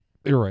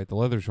You're right. The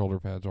leather shoulder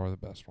pads are the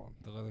best one.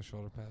 The leather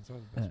shoulder pads are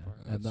the best part.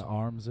 And the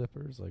arm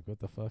zippers, like what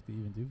the fuck do you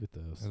even do with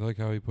those? I like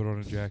how he put on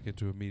a jacket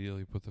to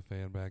immediately put the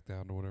fan back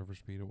down to whatever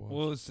speed it was.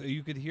 Well, so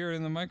you could hear it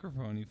in the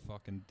microphone, you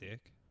fucking dick.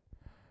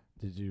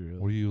 Did you really?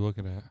 What are you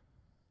looking at?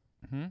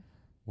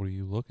 What are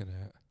you looking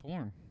at?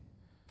 Porn.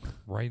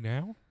 Right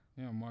now?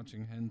 Yeah, I'm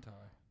watching hentai.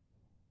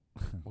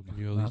 Well, can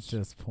you at Not least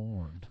just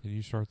porn. Can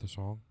you start the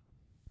song?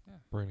 Yeah.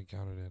 Brandon,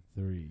 count it in.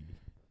 3,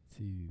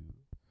 2,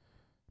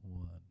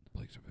 1.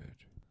 Blake's a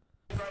bitch.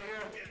 Right here,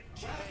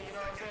 you know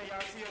what I'm saying?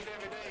 Y'all see us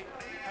every day.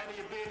 Handle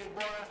your business,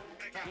 boy.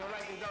 You don't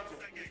like this, don't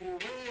you?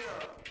 For real.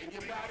 If you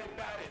bout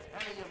it.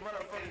 Handle your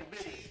motherfucking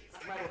business.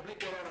 Somebody will blick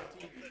that out on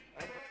TV.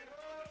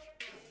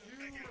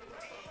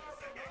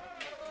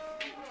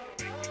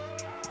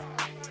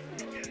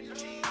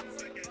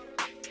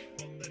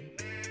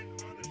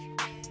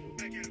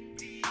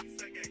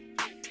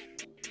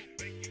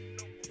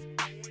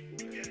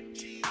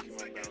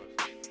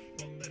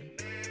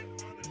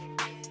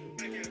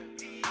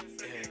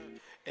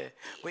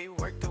 We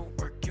work to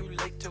work, you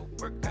late to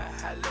work, I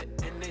holla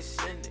and they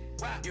send it.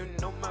 You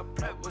know my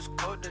pride was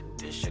colder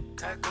than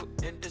Chicago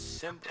in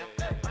December.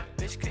 My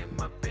bitch came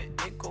up in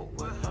ankle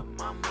with her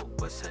mama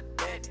was her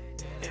daddy.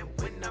 And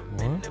when I'm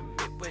in the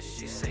Midwest,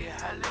 she say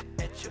holla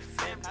at your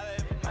family.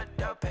 My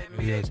dog paid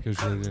me. Yeah, it's because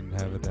they didn't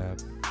have a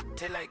dad.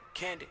 Taste like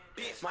candy.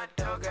 My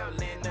dog out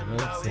laying them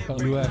low.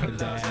 You have a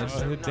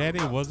dad.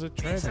 Daddy wasn't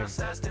trending.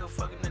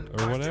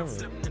 Or whatever.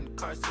 Flipping in the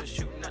car, still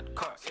shooting at the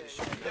car.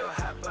 Little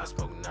hot box,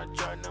 smoking out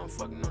jar, now I'm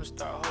fucking on the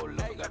star. Hold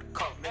up, I got a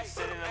call. Man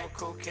said that I'm a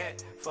cool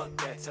cat. Fuck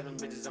that, tell them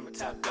bitches I'm a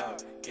top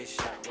dog. Get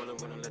shot, rollin'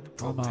 when I let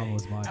the My mom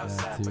was my dad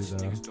outside, too, but you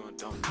though. niggas doing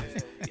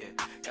donuts. Yeah,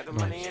 got the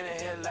money in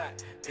the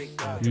headlock. Big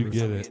dog, You every get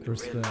time we it. hit the red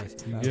Respect.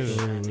 lights. You Big get it.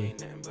 shot, ain't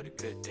nothing but a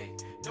good day.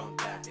 Don't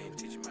die, then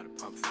teach him how to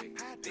pump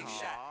fake. Big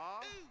shot.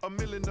 A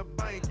mill in the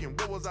banking,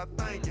 what was I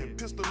thinking?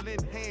 Pistol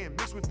in hand,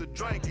 mixed with the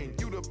drinking.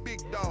 You the big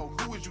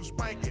dog, who is you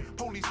spanking?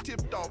 Police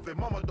tipped off and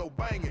mama though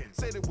banging.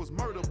 Said it was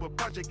murder, but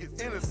project is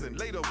innocent.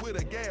 Later with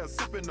a gas,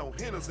 sipping on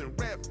Henderson.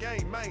 Rap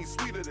game, man,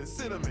 sweeter than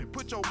cinnamon.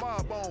 Put your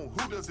mob on,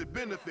 who does it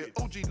benefit?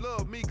 OG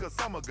love me, cause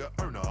I'm a good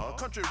earner.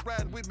 Country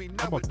riding with me,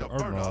 now I'm a with the good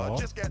burner. earner.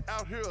 Just got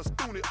out here a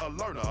student, a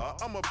learner.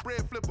 I'm a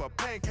bread flipper,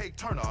 pancake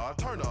turner.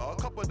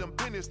 Couple of them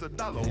pennies to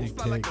dollars.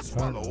 Fly like a Pancake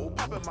swallow, turner.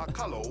 popping my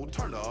collar.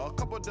 Turner,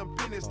 couple of them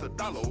pennies to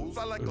dollars.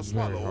 Fly like It a was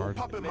very swallow, hard.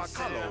 popping my Man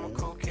said that I'm a collar.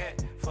 cool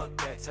cat. Fuck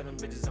that, tell them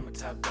bitches I'm a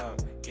top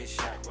dog. Get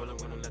shot, rollin'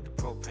 when I let the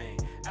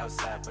propane.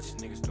 Outside, bunch of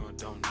niggas doing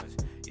donuts.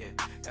 Yeah,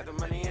 got the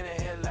money in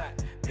the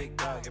headlock. Big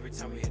dog, every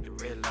time we hit the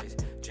red lights.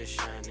 Just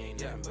shine,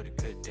 ain't nothing but a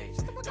good day.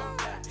 Don't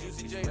die,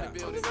 Juicy J in the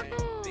building.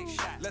 big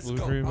shot. Let's Blue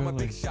go, Dream I'm a Island.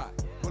 big shot.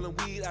 Rolling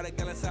weed out of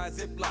gallon size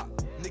Ziploc.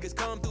 Niggas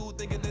come through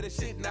thinking that the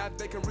shit not.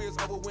 Their careers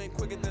over went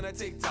quicker than a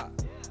TikTok.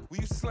 We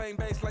used to slang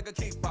bass like a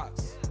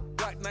kickbox.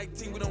 Black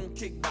 19, we don't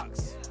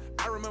kickbox.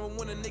 I remember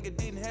when a nigga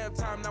didn't have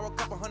time, now a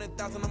couple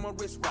 100,000 on my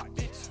wristwatch.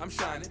 I'm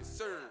shining.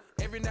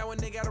 Every now and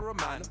then gotta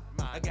remind 'em.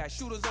 I got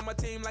shooters on my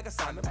team like a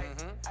signer.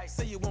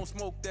 Say you won't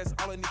smoke, that's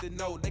all I need to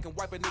know. They can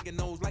wipe a nigga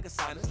nose like a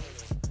signer.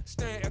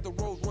 Stand at the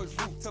Rolls Royce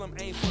roof, tell 'em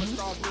ain't full of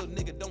stars, little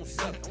nigga, don't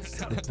sell it.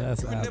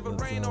 That's You can never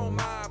ad-libs rain on always.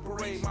 my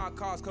parade, my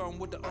cars come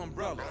with the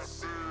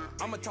umbrellas.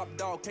 I'm a top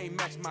dog, can't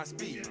match my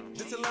speed.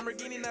 This a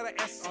Lamborghini, not a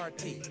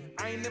SRT.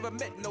 I ain't never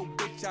met no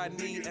bitch I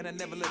need, and I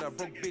never let a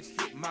broke bitch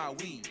hit my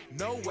weed.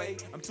 No way,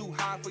 I'm too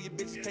high for your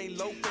bitch, can't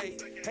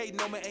locate. Hey,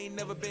 no man ain't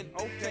never been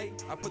okay.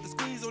 I put the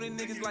squeeze on these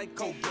niggas like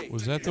cocaine.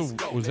 Was that Let's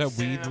go. was that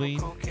Said weed I'm a lean?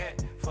 cool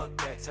cat. Fuck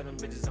that, tell them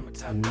bitches I'm a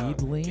top Weed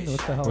dog. lean? Get What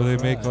the shot, hell Where they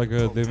is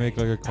make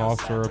that? like a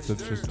cough syrup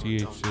that's just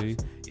THC.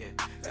 Yeah,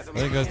 I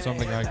think that's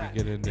something I could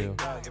get into. Big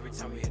dog, every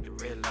time we hit the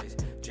red lights.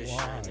 Just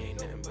shine,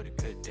 ain't nothing but a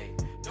good day.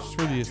 Just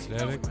for the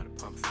aesthetic.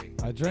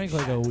 I drank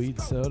like a weed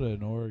soda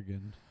in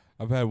Oregon.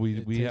 I've had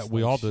It tastes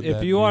we like all shit. did that.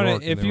 If in you New want York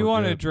to, and if they you were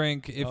want to good.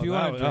 drink, if Oh, you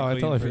want to drink, I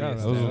totally lean forgot for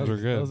about Those that. ones are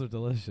good. Those are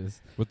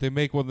delicious. But they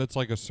make one that's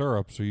like a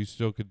syrup, so you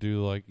still could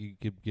do like you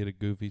could get a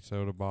goofy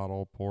soda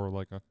bottle, pour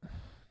like a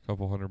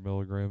couple 100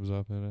 milligrams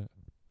up in it.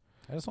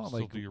 I just want Still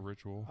like do your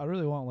ritual. I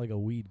really want like a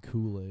weed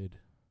Kool-Aid.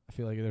 I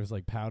feel like there's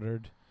like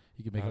powdered.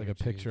 You can make like a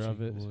Powdered picture of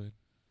THC it. Kool-Aid.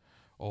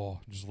 Oh,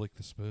 just lick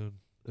the spoon.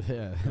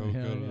 Yeah, Go, yeah,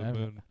 go to yeah, the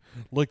moon.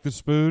 Lick the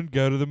spoon.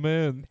 Go to the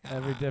moon.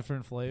 every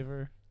different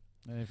flavor.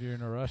 And if you're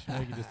in a rush, you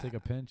can just take a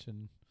pinch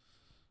and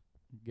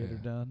get her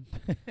Yeah. done.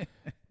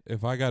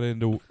 If I got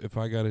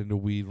into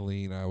weed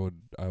lean, I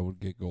would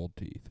get gold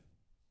teeth.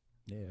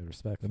 Yeah, That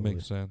respectfully.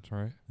 makes sense,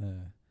 right?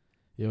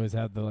 You always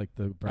have the like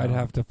the brown. I'd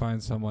have to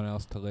find someone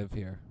else to live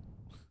here.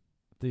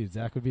 Dude,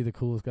 Zach would be the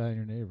coolest guy in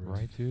your neighborhood.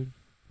 Right, dude.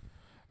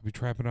 I'd be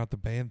trapping out the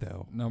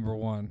bando. Number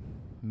one,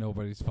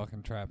 nobody's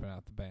fucking trapping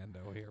out the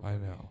bando here. I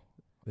buddy. know.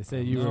 They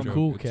said I'm you were a joking.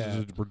 cool It's cat.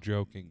 just- we're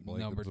joking, Blake.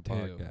 Number It's a two.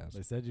 podcast.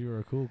 They said you were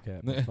a cool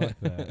cat. But fuck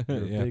that.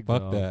 You're a yeah, big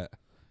fuck dog. that.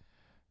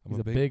 I'm He's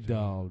a big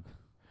dog.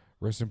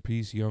 Rest in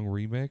peace, Young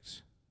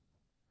Remix.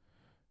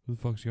 Who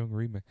the fuck's Young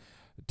Remix?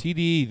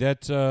 TDE.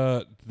 That's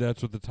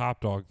with the Top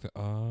Dog.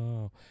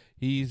 Oh,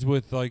 he's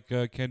with like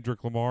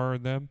Kendrick Lamar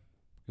and them,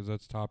 because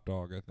that's Top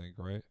Dog, I think,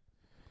 right?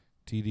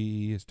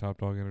 TDE is Top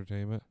Dog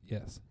Entertainment.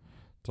 Yes.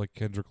 It's like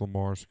Kendrick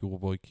Lamar,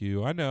 Schoolboy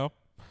Q. I know.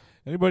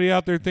 Anybody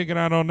out there thinking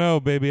I don't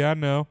know, baby, I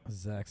know.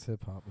 Zach's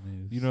hip hop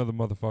news. You know the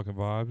motherfucking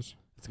vibes.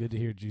 It's good to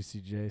hear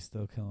Juicy J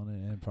still killing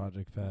it and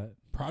Project Pat.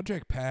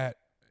 Project Pat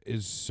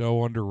is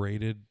so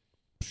underrated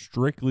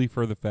strictly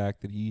for the fact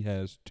that he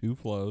has 2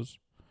 flows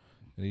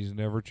and he's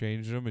never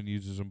changed them and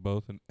uses them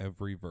both in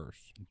every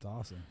verse. It's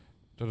awesome.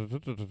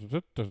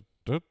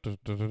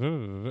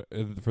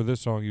 And for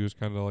this song, he was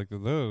kind of like,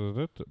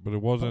 but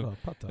it wasn't.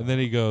 And then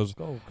he goes,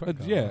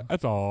 yeah,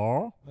 that's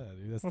all. Yeah,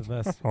 dude, that's the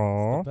best.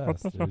 Aw.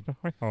 That's the best, dude.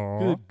 Aw.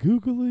 Good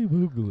googly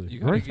woogly. You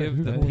gotta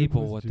give the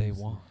people what they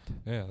want.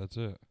 Yeah, that's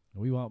it.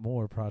 We want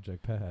more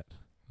Project Pat.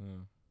 Yeah.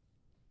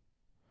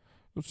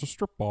 It's a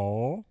strip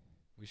ball.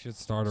 We should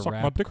start a Suck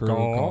my rap dick crew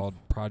off.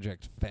 called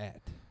Project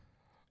Fat.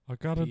 I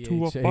got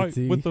into a PHAT. fight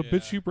with a Yeah.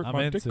 bitch. She broke I'm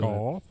my into dick it.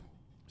 off.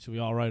 Should we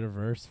all write a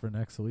verse for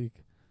next week?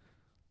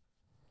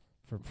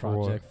 For For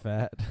what? Project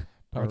Fat.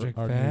 Project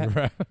our Fat? new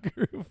rap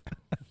group.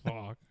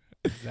 Fuck.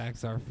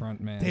 Zach's our front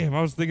man. Damn,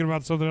 I was thinking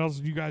about something else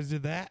and you guys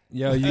did that.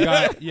 Yo, you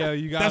got. Yo,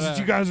 you got. That's what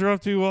you guys are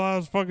up to while I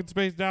was fucking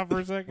spaced out for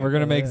a second. We're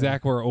gonna make Yeah.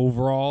 Zach wear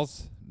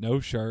overalls,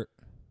 no shirt,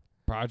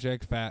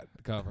 Project Fat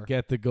cover.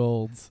 Get the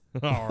golds.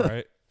 All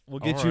right. We'll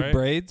get All you right.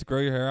 braids, grow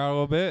your hair out a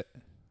little bit,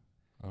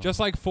 Oh. just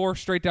like 4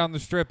 straight down the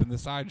strip and the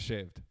side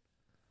shaved.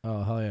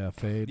 Oh, hell yeah.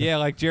 Fade. Yeah,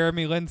 like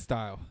Jeremy Lin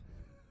style.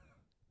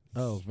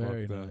 Oh, Fuck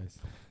very that. nice.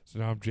 So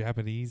now I'm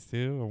Japanese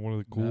too. I'm one of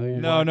the cool. No, you're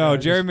No, not. no,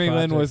 Just Jeremy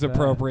Lin Project was Fat.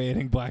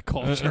 appropriating black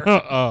culture.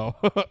 Oh.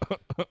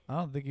 I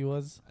don't think he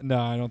was. No,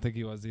 I don't think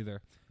he was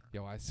either.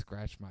 Yo, I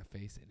scratched my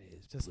face and it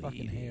is Just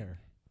fucking bleeding. hair.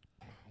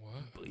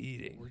 What?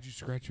 Bleeding Where'd you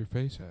scratch your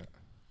face at?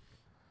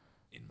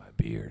 in my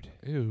beard.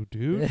 Ew,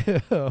 dude.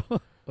 Ew. What's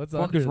What the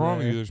fuck under is wrong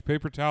there? with you? There's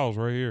paper towels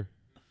right here.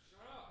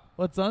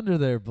 What's under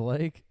there,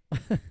 Blake?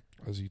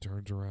 As he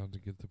turns around to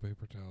get the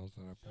paper towels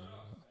that I pointed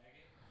out.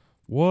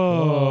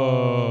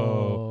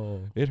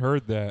 Whoa. It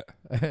heard that.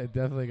 It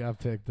definitely got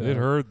picked up. It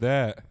heard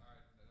that.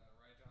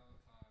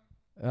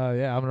 Oh,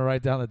 yeah. I'm going to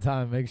write down the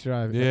time. Make sure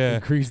I Yeah.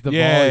 increase the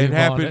Yeah, volume it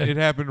happened. on It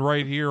happened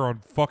right here on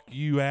Fuck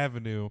You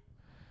Avenue.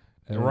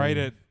 Right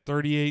Hey. at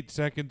 38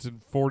 seconds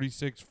and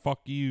 46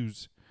 fuck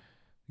yous.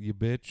 You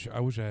bitch. I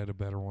wish I had a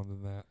better one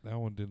than that. That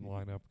one didn't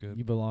line up good.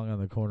 You belong on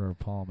the corner of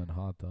Palm and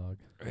Hot Dog.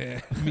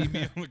 Yeah, meet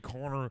me on the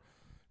corner.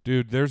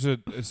 Dude, there's a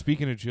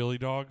speaking of chili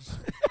dogs,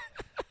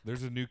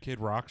 there's a new Kid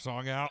Rock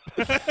song out.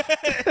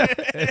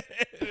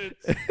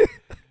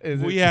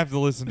 We have to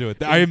listen to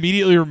it. I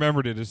immediately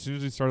remembered it as soon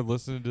as we started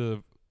listening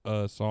to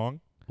a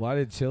song. Why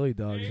did chili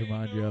dogs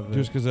remind you of it?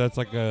 Just because that's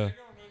like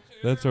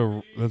that's a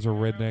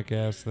redneck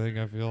ass thing.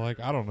 I feel like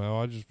I don't know.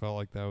 I just felt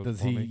like that was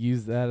Does funny. he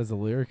use that as a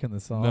lyric in the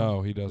song?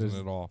 No, he doesn't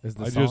There's- at all. Is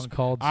the I song just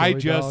called Chili I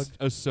Dog? just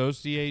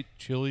associate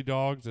chili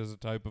dogs as a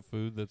type of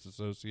food that's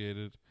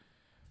associated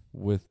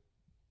with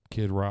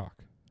Kid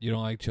Rock. You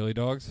don't like chili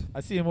dogs? I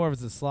see him more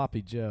as a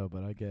sloppy Joe,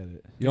 but I get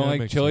it. You don't that like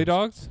makes chili sense.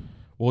 dogs?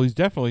 Well, he's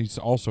definitely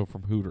also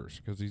from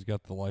Hooters because he's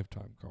got the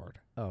lifetime card.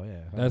 Oh,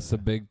 yeah. That's the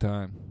okay. big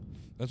time.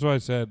 That's what I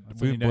said.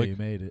 That's Me when you and know Blake- you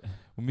made it.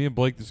 when me and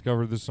Blake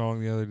discovered this song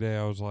the other day,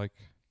 I was like,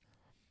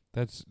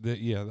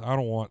 yeah, I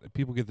don't want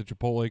people get the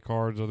Chipotle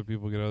cards, other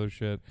people get other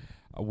shit.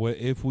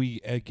 If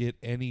we get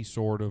any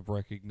sort of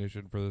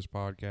recognition for this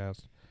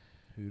podcast,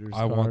 Hooters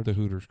I want card. the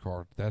Hooters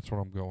card. That's what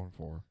I'm going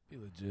for. Be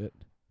legit.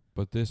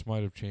 But this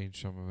might have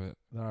changed some of it.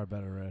 There are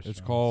better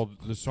restaurants.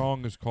 The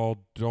song is called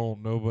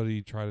 "Don't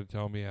Nobody Try to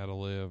Tell Me How to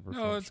Live." Or No,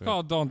 some it's shit.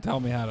 called Don't Tell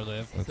Me How to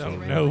Live. That's Don't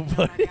what it know. is.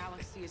 Nobody.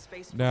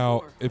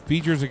 Now, it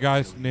features a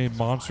guy named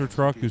Monster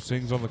Truck who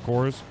sings on the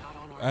chorus.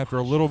 After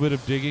a little bit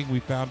of digging, we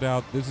found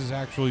out this is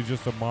actually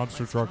just a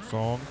Monster Truck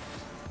song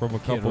from a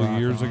Kid couple of Rock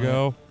years on it.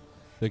 ago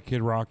that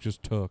Kid Rock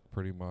just took,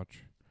 pretty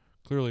much.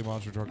 Clearly,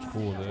 Monster Truck's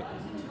cool with it.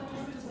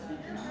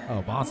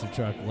 Oh, Monster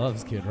Truck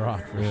loves Kid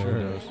Rock for Yeah, sure.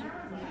 it does.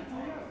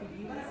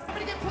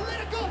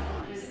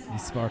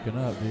 He's sparking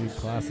up, dude.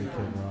 Classic Kid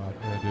Rock.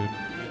 Yeah,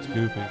 dude. It's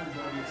goofy.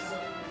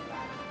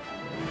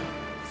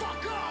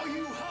 Fuck all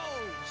you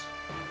hoes!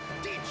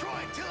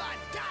 Detroit till I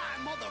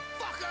die,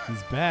 motherfucker!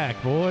 He's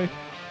back, boy.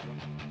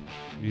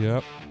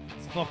 Yep.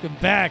 He's fucking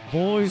back,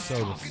 boys.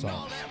 Soda Talking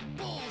all sucks. that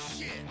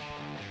bullshit.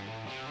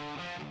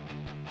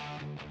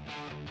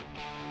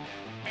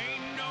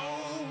 Ain't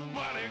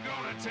nobody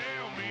gonna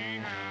tell me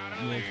how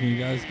to Yeah, can you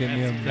guys give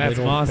me a That's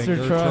middle Monster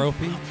finger Truck?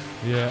 trophy?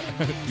 Yeah.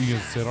 You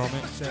can sit on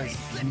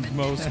it.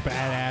 Most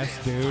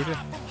badass dude.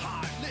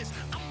 heartless.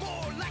 I'm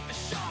more like the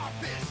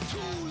sharpest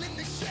tool in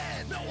the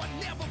shed. No,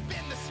 I've never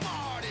been the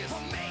smartest.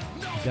 But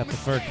make no He's got the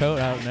fur coat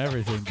out and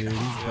everything, dude.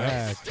 He's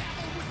back. devil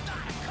with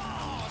thy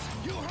cause.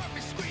 You heard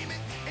me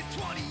screaming, and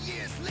 20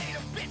 years later,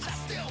 bitch, I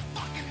still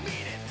fucking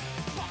mean it.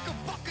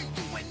 Fucker,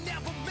 you ain't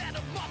never met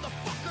a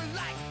motherfucker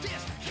like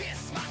this.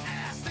 Kiss my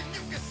ass, and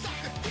you can suck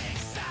a dick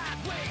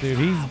sideways. Dude,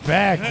 he's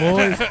back,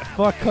 boys.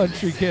 Fuck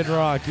Country Kid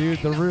Rock, dude.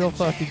 The real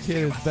fucking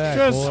kid is back,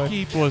 Just boy.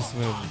 keep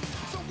listening.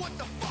 So what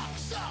the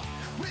fuck's up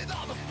with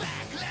all the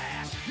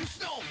backlash? You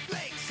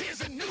snowflakes,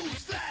 here's a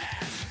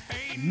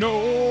newsflash. Ain't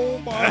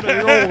Nobody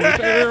gonna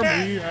tell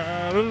me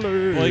how to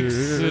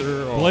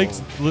live.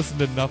 Blake's listened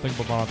to nothing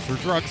but Monster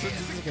Trucks.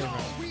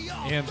 we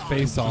all And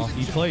Face Off.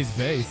 He plays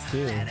bass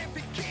too.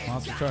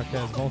 Monster Truck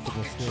has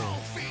multiple skills.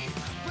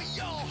 But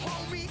yo,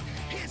 homie,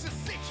 here's a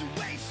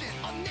situation.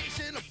 A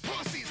nation of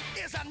pussies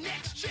is our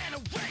next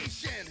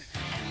generation.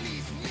 And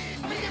these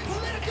men get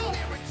political.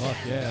 Fuck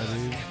yeah,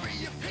 dude.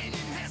 Every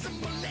opinion has a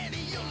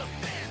millennial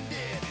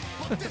offended.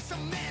 But this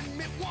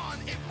amendment one,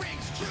 it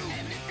rings true.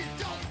 And if you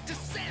don't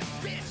dissent,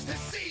 bitch, then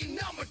see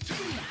number 2.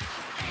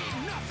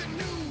 Ain't nothing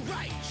new,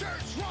 right?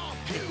 Church wrong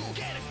pew.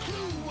 Get a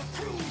clue,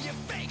 accrue your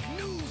fake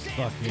news.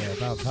 Fuck yeah,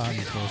 about time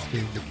you go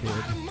scream the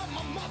kid.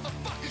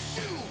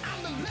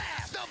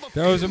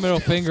 Throws a middle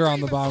finger on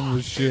the bottom of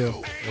his shoe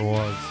It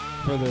was.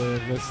 for the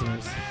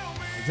listeners.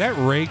 Is that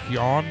Rake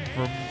Yawn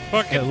from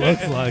fucking? It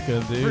looks like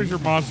him, Pretty dude. sure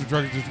Monster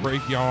Truck is just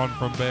Rake Yawn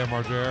from Bam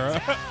Margera.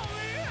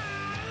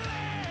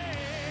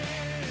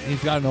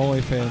 He's got an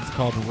OnlyFans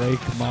called Rake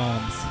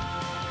Moms.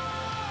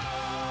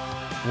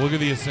 Look at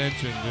the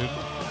ascension, dude.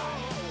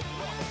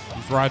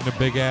 He's riding a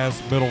big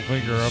ass middle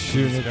finger up to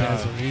Shooting the at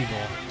sky. Desert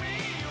Eagle.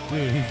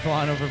 Dude, he's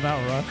flying over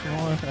Mount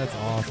Rushmore. That's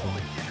awesome.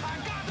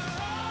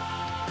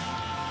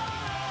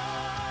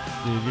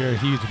 Dude, you're a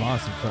huge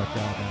Monster Truck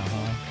guy now,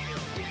 huh?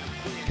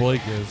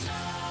 Blake is.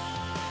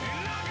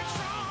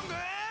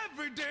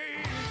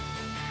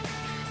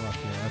 Fuck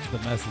yeah, that's the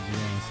message you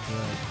want to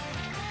spread.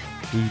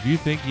 Dude, if you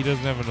think he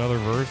doesn't have another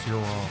verse, you're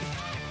wrong.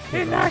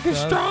 And like a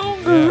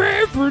stronger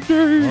every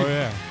day. Oh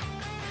yeah.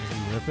 Does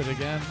he rip it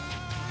again?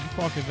 You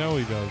fucking know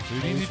he does,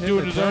 dude. He's He's hit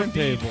doing the his own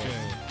turntable. DJ.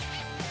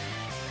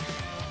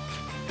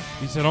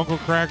 He said, Uncle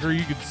Cracker,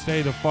 you can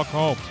stay the fuck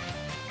home.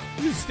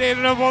 He's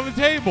standing up on the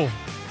table.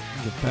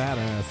 He's a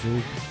badass,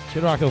 dude.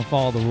 Kid Rock don't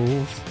follow the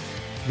rules.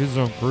 He has his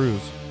own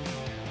cruise.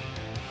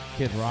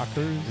 Kid Rock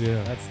cruise?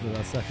 Yeah. That's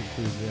the second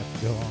cruise we have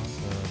to go on.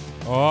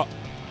 Oh.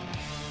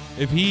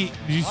 If he,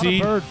 did you A lot see?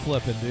 of bird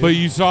flipping, dude. But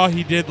you saw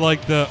he did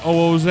like the,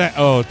 oh, what was that?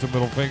 Oh, it's a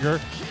middle finger.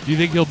 Do you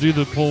think he'll do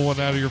the pull one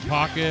out of your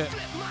pocket?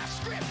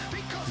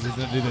 He's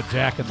gonna do the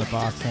Jack in the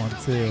Box one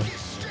too.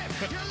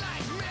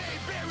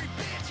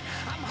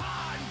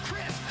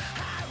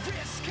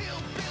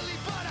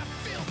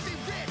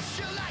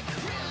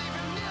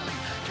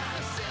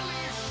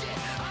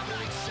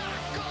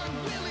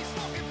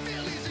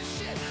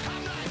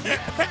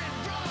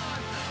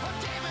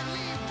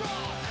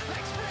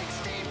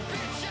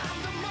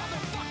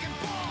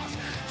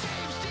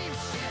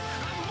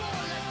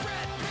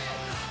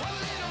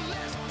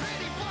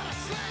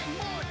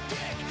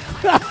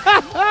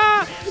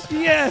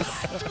 Yes!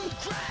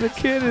 The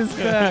kid is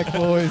back,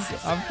 boys.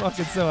 I'm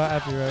fucking so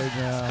happy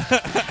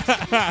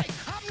right now.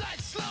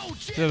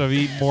 Instead of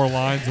eating more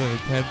lines than a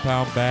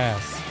 10-pound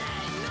bass.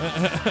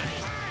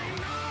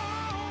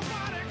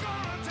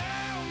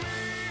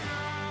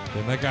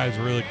 And that guy's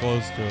really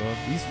close to him.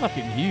 He's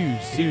fucking huge,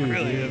 too.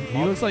 really dude. is.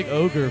 He looks like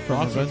Ogre from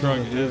Monster Revenge Truck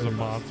of the is a Nerds.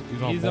 monster.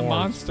 He's on He's a Mars.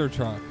 monster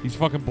truck. He's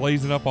fucking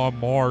blazing up on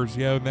Mars,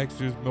 yeah, next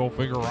to his middle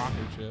finger rocket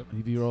ship.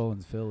 He be rolling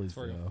Phillies, That's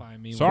where you'll though.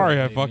 find me. Sorry,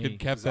 I one day, fucking me.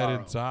 kept that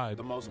inside.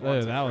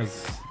 Hey, that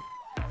was...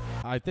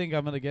 I think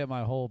I'm going to get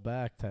my whole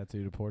back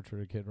tattooed a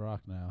portrait of Kid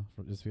Rock now,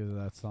 just because of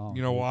that song.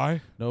 You know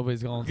why?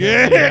 Nobody's going to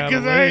Yeah,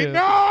 because ain't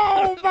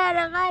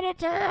nobody gonna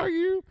tell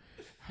you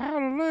how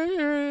to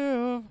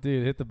live.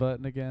 Dude, hit the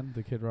button again,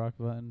 the Kid Rock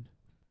button.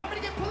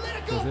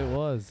 Because it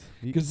was.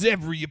 Because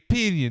every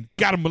opinion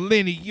got a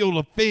millennial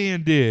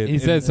offended. He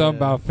said something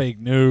about fake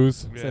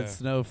news. Yeah. Said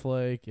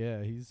Snowflake.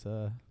 Yeah, he's...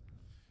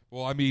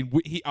 Well, I mean,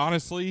 he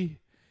honestly,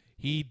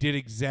 he did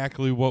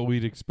exactly what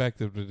we'd expect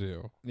him to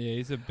do. Yeah,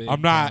 he's a big.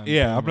 I'm not, time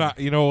yeah, I'm boomer. not,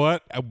 you know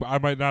what? I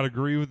might not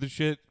agree with the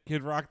shit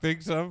Kid Rock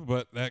thinks of,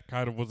 but that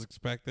kind of was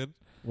expected.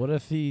 What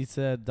if he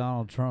said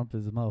Donald Trump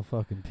is a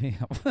motherfucking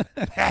pimp?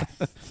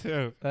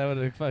 Dude, That would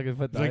have fucking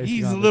put it's the like, icing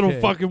he's on a the little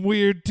cake. fucking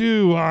weird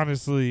too,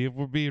 honestly, if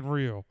we're being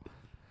real.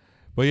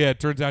 But yeah, it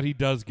turns out he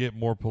does get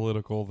more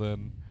political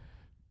than,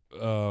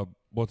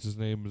 what's his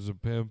name is a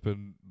pimp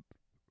and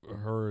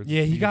her.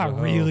 Yeah, he he's got a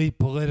hoe. really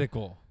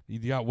political. He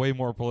got way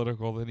more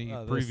political than he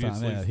This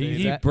previously time, yeah. stated.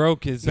 He That-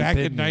 broke his Back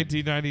in opinion.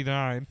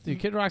 1999. Dude,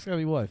 Kid Rock's got to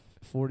be what,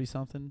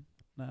 40-something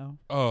now?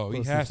 Oh, he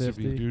Close to has to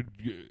 50. be, dude.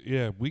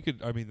 Yeah, we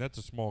could. I mean, that's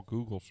a small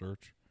Google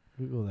search.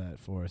 Google that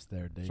for us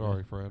there, Dave.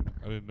 Sorry, friend.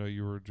 I didn't know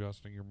you were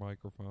adjusting your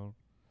microphone.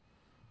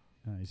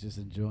 No, he's just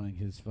enjoying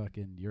his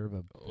fucking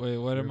yerba. Wait,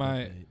 what am Yerba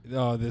I? bait.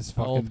 Oh, this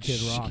How old fucking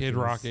Kid Rock Kid is.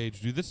 Rock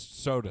age, dude. This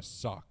soda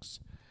sucks.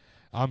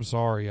 I'm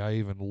sorry. I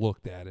even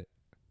looked at it.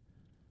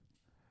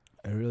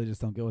 I really just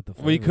don't get what the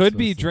We flavor's could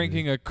be supposed to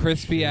drinking a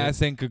crispy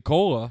ass Inca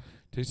Cola.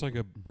 Tastes like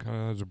a kind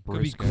of has a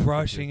Could be brisk.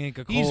 crushing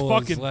Inca He's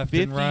Colas fucking left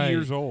 50 and right.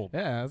 years old.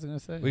 Yeah, I was gonna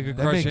say. We could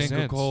That crush makes Inca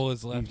sense.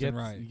 Colas you left get, and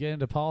right. You get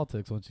into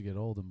politics once you get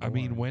old and I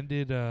mean, boring. when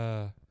did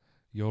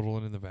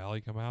Yodeling in the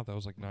Valley come out? That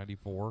was like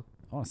 94.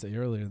 I want to say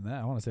earlier than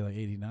that. I want to say like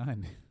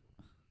 89.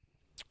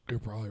 You're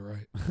probably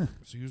right.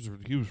 So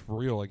he was for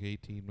real like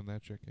 18 when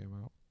that shit came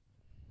out.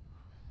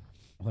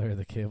 Larry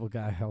the Cable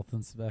Guy, health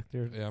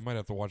inspector. Yeah, I might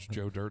have to watch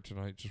Joe Dirt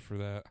tonight just for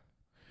that.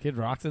 Kid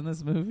Rock's in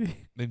this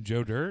movie. Then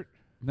Joe Dirt?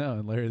 No,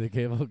 and Larry the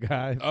Cable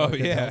Guy. Oh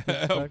fucking yeah, Health of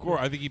Inspector. course.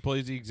 I think he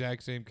plays the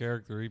exact same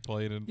character he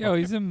played in. Yo,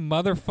 he's in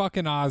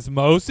motherfucking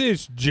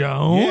Osmosis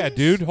Jones. Yeah,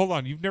 dude. Hold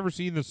on. You've never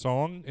seen the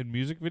song and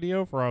music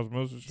video for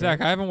Osmosis? Zach,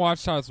 Jones? I haven't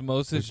watched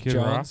Osmosis With Kid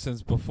Jones Rock?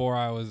 since before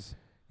I was.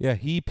 Yeah,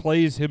 he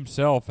plays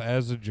himself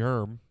as a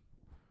germ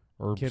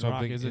or Kid Rock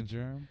something. is a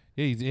germ.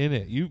 Yeah, he's in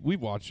it.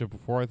 We've watched it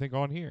before, I think,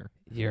 on here.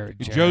 You're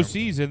Joe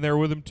C's in there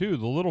with him too.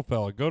 The little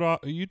fella. Go to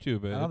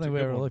YouTube. I don't think we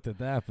ever looked at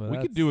that, but We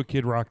could do a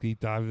Kid Rock deep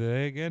dive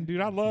today again,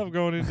 dude. I love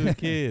going into the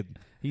kid.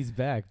 He's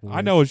back. Boys.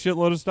 I know a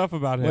shitload of stuff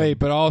about him. Wait,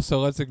 but also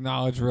let's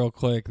acknowledge real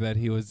quick that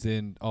he was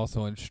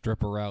also in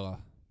Stripperella.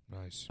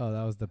 Nice. Oh,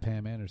 that was the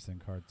Pam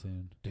Anderson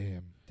cartoon.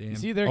 Damn. You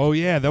see there? Oh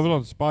yeah, that was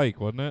on Spike,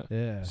 wasn't it?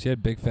 Yeah. She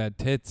had big fat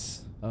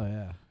tits. Oh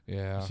yeah.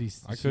 Yeah. She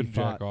I couldn't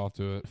fought- jack off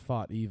to it.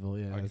 Fought evil.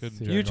 Yeah. I that's couldn't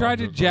too- jack You off tried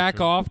to to the jack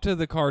cartoon. off to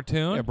the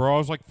cartoon? Yeah, bro. I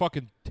was like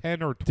fucking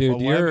 10 or 12. Dude,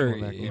 11 you're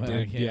when that came I out.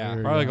 can't yeah.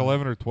 remember. Probably like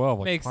 11 or 12.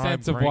 Like Makes prime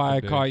sense of why I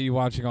drinking caught days. you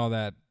watching all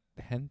that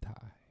hentai.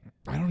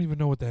 I don't even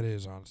know what that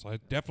is, honestly. I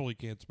definitely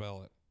can't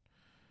spell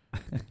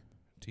it.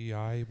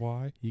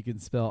 T-I-Y? You can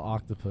spell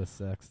octopus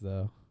sex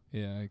though.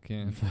 Yeah, I You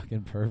can.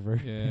 fucking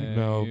pervert. Yeah,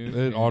 No, you it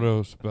can.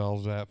 auto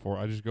spells that for.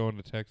 I just go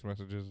into text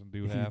messages and do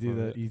You half do of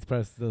the. it. You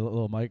press the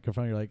little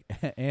microphone. You're like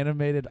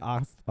animated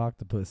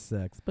octopus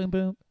sex. Boom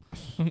boom.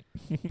 Boop,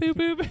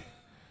 boop.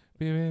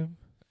 Boop.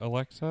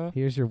 Alexa,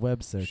 Here's your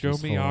web search. show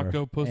me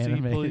Octopussy,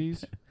 animated-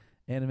 please.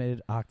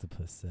 Animated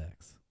octopus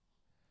sex.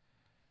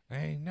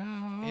 Ain't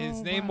no.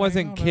 His name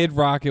wasn't Kid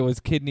Rock, it was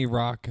Kidney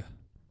Rock.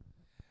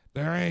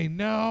 There ain't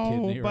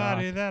Kidney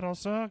nobody Rock. that'll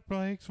suck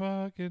Blake's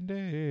fucking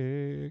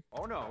dick.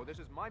 Oh no, this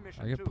is my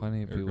mission I get too.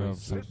 plenty of Here people who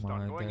comes. suck Insist my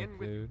on going dick, in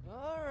with- dude.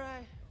 All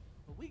right.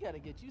 But we got to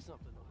get you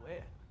something to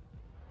wear.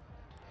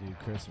 Dude,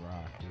 Chris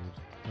Rock, dude.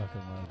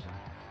 Fucking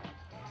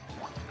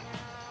legend.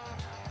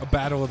 A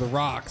battle of the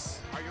rocks.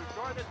 Are you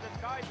sure this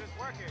disguise is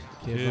working?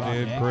 Kid Rock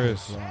and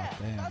Chris. Rock.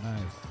 Damn,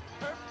 nice.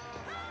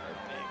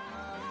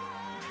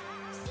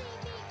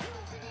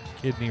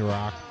 Kidney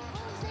Rock.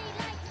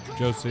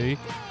 Josie.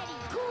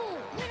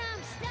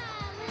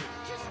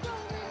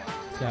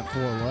 He's got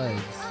 4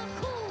 legs.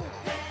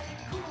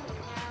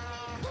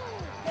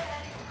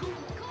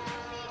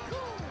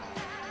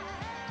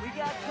 We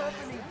got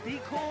company. Be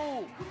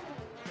cool.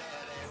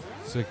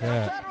 Sick Try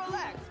hat. to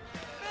relax.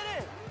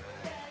 Fit in.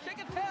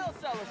 Shake a tail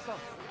cell or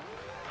something.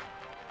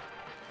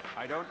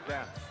 I don't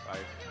dance.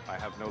 I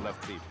have no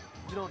left feet.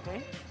 You don't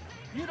dance?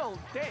 You don't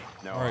dance.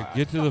 No. All right,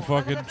 get to the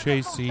fucking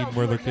chase scene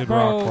where the Kid Bro,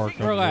 Rock part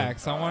comes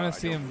relax. I want to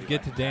see him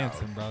get to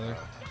dancing, brother.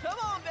 Come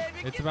on,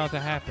 baby. It's Give about me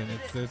to happen.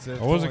 It's in.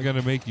 I wasn't going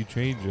to make you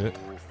change it.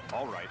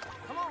 All right.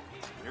 Come on.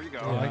 Here you go.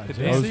 I like the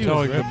Jay-Z I was dance.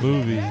 telling the ripping,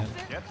 movie. man.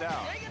 Get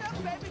down. Take it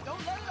up, baby.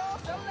 Don't let it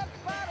off. Don't let the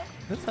bottom.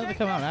 This had to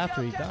come out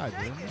after he died,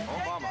 didn't it?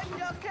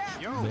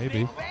 Obama.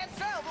 Maybe.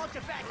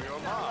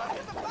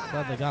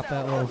 Glad they got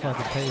that little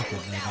fucking tape in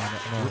there.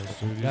 Nice,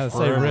 dude. He's Gotta say,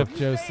 forever. rip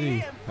Joe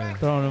C.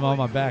 Throwing him on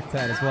my back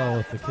tat as well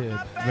with the kid.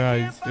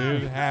 Nice,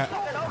 dude. Hat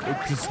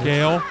to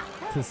scale.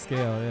 To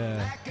scale, yeah.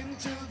 Back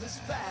into this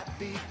fat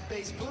beat,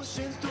 bass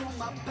pushing through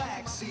my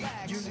backseat.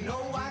 You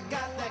know I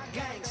got that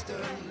gangster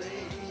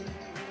lean.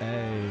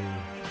 Hey.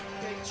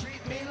 They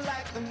treat me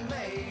like the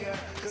mayor,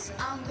 cause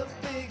I'm the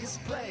biggest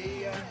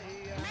player.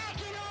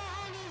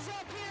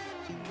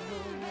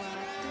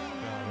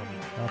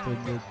 Up in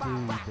the dude,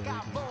 Got baby.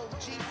 Bo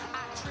G,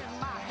 I trim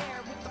my hair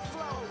with the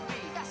flow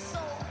beat. That's so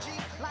G,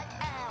 like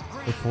Al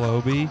Green. The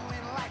Floby.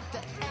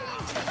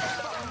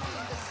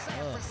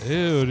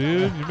 Ew,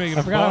 dude. You're making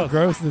I a forgot how bust.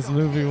 gross this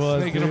movie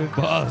was, Making a dude.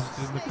 bust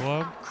in the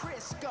club.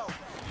 Crisco,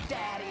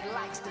 daddy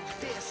likes the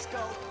disco.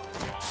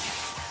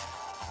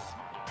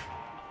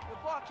 Hey,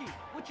 Barkeep,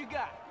 what you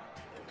got?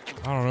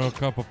 I don't know, a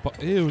cup of...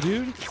 Ew,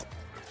 dude.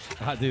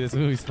 Ah, dude, this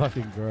movie's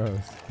fucking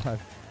gross. God.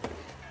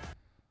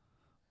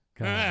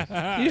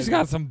 You just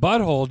got some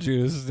butthole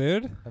juice,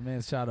 dude. That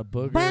man shot a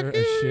booger,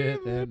 a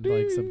shit, and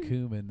like some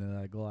cumin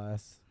in that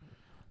glass.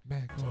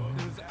 Back on.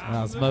 And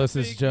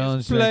Osmosis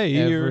Jones drank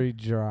player. every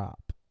drop.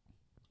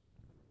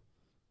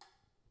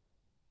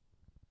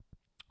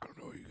 I don't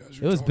know what you guys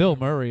It was Bill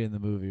Murray in the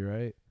movie,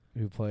 right?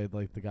 Who played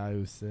like the guy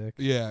who's sick.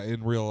 Yeah,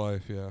 in real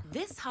life, yeah.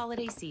 This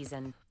holiday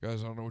season,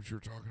 Guys, I don't know what you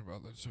were talking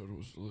about. That soda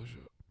was delicious.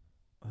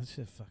 That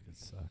shit fucking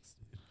sucks,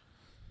 dude.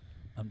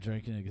 I'm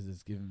drinking it because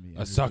it's giving me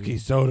A energy. sucky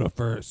soda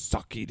for a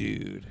sucky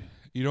dude.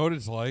 You know what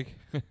it's like?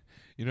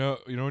 you know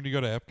when you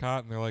go to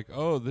Epcot and they're like,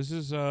 "Oh, this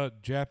is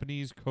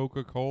Japanese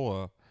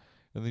Coca-Cola,"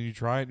 and then you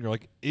try it and you're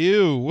like,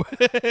 "Ew."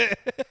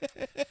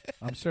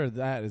 I'm sure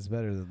that is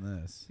better than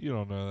this. You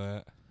don't know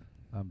that.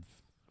 I'm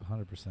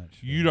 100% sure.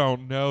 You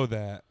don't know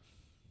that.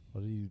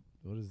 What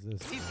is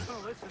this? He's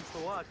gonna listen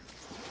to us.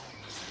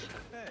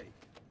 Hey,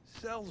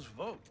 sells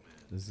vote,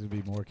 This is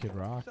gonna be more Kid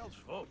Rock. sells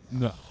vote.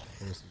 No.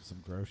 Or some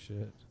gross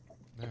shit.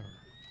 Never.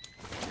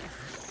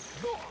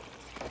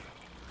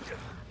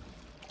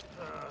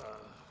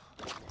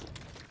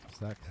 Is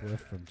that Cliff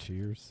from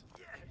Cheers?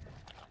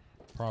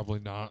 Probably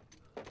not.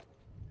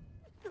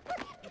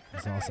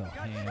 He's also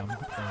Ham from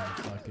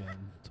fucking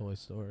Toy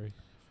Story.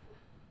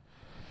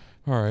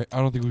 All right. I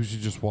don't think we should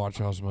just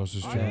watch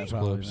Osmosis Yeah, Jones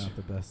probably clips. not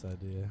the best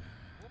idea.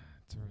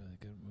 It's a really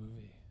good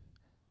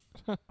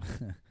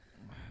movie.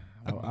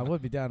 I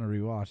would be down to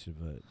rewatch it,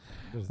 but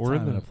there's a We're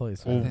time in and a the.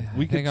 place. Well, for it.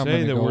 we I think could I'm say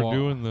gonna that go we're wa-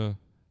 doing the.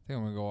 I think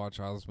I'm gonna go watch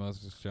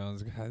Osmosis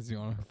Jones, guys. You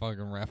wanna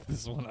fucking wrap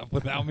this one up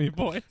without me,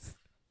 boys?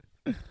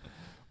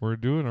 We're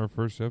doing our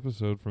first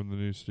episode from the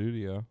new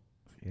studio.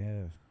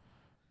 Yeah. Did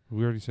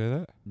we already say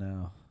that?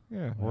 No.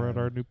 Yeah, we're at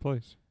our new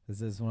place.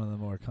 This is one of the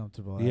more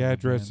comfortable. The I've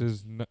address been.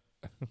 is.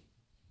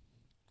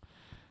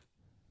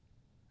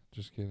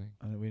 Just kidding.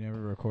 We never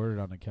recorded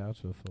on the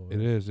couch before. It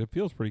is. It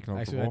feels pretty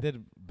comfortable. Actually, I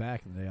did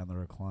back in the day on the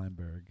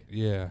Reclineberg.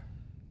 Yeah.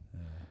 Yeah.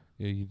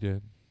 Yeah, you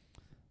did.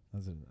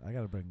 I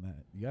gotta bring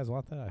that. You guys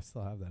want that? I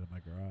still have that in my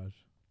garage.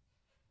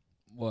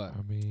 What?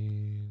 I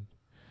mean,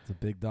 It's a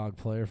big dog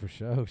player for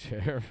show,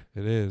 Sheriff.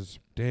 it is.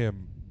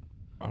 Damn.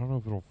 I don't know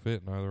if it'll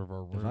fit in either of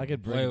our rooms. If I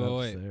could bring it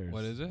upstairs.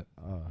 What is it?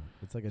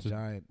 It's like a It's a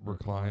giant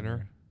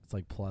recliner. It's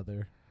like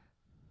pleather.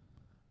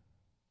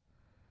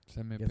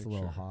 Send me a Gets picture. a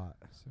little hot.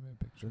 Send me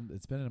a picture.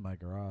 It's been in my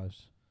garage.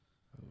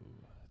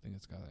 Ooh, I think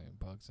it's got any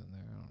bugs in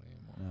there. I don't need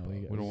more. No,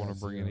 bugs. We don't wanna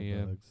got bring 0 any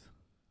in. bugs.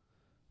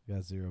 We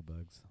got 0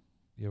 bugs.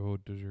 Yeah, but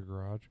what does your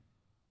garage?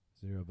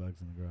 0 bugs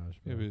in the garage.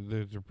 Yeah, bro.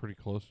 but they're pretty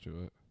close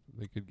to it.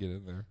 They could get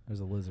in there. There's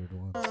a lizard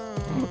one.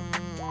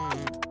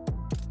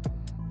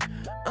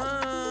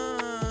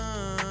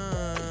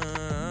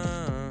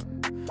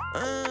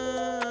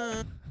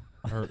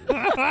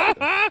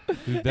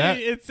 Dude, that.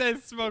 It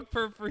says smoke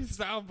per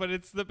freestyle, but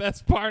it's the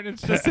best part.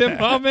 It's just him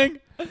humming.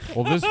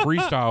 Well, this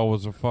freestyle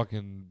was a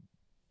fucking.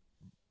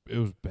 It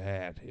was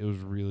bad. It was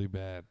really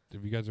bad.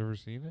 Have you guys ever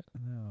seen it?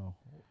 No.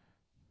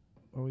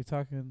 Are we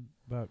talking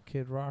about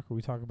Kid Rock or are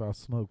we talking about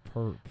Smoke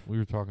Perp? We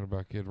were talking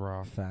about Kid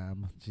Rock.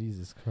 Fam.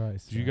 Jesus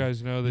Christ. Did you fam.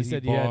 guys know that You he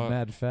said bought? you had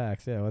mad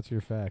facts. Yeah, what's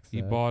your facts?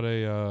 He Dad? bought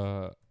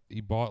a.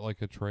 He bought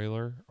like a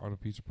trailer on a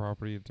piece of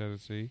property in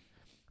Tennessee,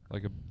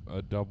 like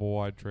a double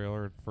wide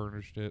trailer, and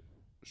furnished it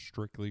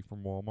strictly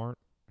from Walmart.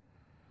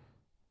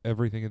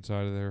 Everything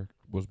inside of there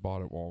was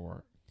bought at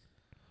Walmart.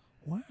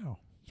 Wow.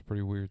 It's a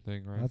pretty weird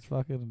thing, right? That's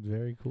fucking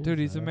very cool. Dude,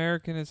 he's Zach.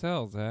 American as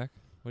hell, Zach.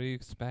 What do you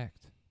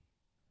expect?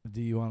 Do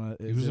you want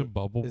to? He was in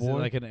Bubble Is Boy. it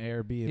like an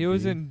Airbnb? He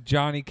was in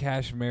Johnny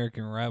Cash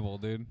American Rebel,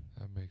 dude.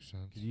 That makes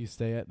sense. Did you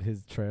stay at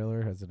his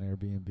trailer as an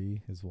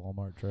Airbnb, his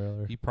Walmart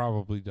trailer? He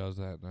probably does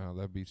that now.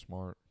 That'd be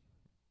smart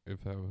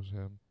if that was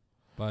him.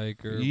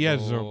 Biker He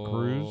has his own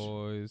cruise.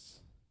 boys.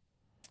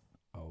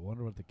 Oh, I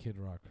wonder what the Kid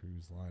Rock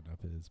cruise lineup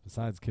is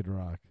besides Kid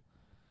Rock.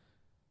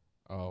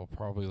 Oh,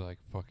 probably like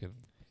fucking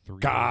 3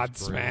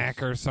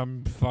 Godsmack or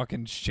some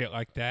fucking shit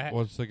like that.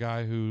 What's the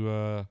guy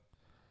who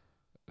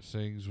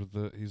sings with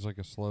the? He's like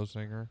a slow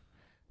singer,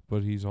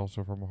 but he's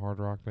also from a hard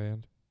rock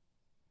band.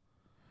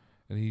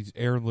 And he's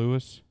Aaron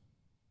Lewis.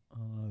 I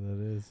don't know who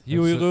that is.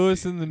 Huey That's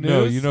Lewis in the news?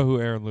 No, you know who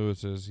Aaron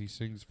Lewis is. He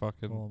sings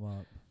fucking. Pull him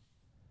up.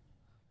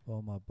 Pull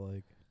him up,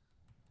 Blake.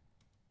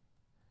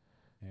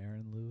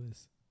 Aaron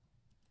Lewis.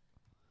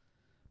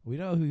 We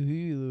know who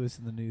Huey Lewis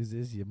in the news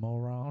is, you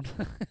moron.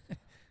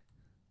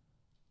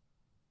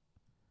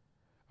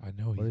 I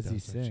know he What does he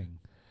does that shit. sing?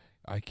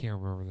 I can't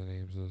remember the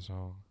names of the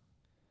song.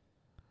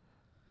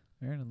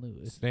 Aaron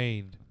Lewis.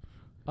 Stained.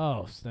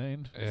 Oh,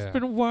 Stained. Yeah. It's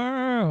been a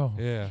while.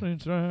 Yeah.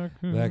 Since I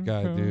That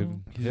guy,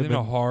 dude. He's Him in a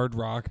and- hard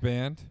rock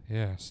band.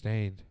 Yeah,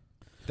 Stained.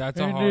 That's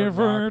a hard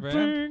rock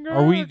band.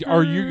 Are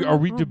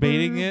we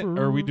debating it?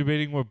 Are we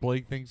debating what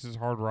Blake thinks is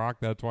hard rock?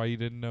 That's why you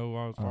didn't know what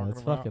I was Oh, talking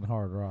it's about. fucking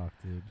hard rock,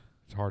 dude.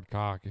 It's hard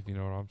cock, if you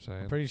know what I'm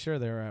saying. I'm pretty sure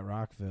they were at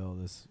Rockville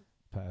this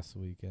past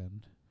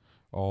weekend.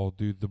 Oh,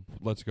 dude, the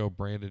Let's Go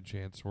Brandon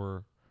chants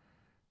were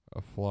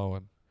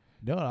flowing.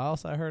 You know what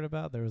else I heard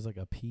about? There was like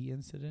a pee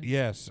incident.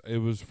 Yes, it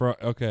was from.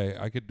 Okay,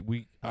 I could.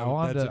 I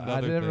wanted that's to. I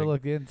another never thing.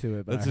 looked into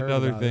it, but That's I heard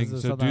another about thing. It. This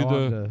is So something do I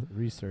wanted the. to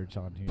research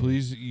on here.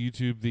 Please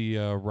YouTube the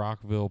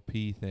Rockville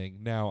P thing.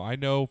 Now I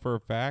know for a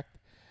fact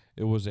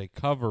it was a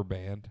cover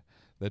band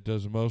that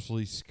does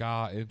mostly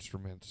ska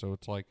instruments, so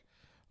it's like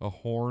a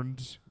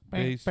horns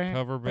based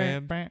cover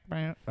band. All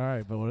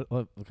right, but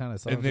what kind of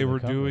songs? And they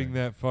were covering? doing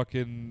that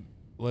fucking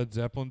Led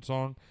Zeppelin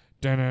song.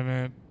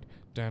 Dun-dun-dun,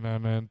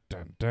 dun-dun-dun,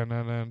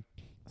 dun-dun-dun,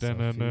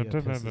 dun-dun-dun, Sophia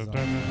pisses dun-dun-dun, on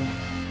dun-dun-dun.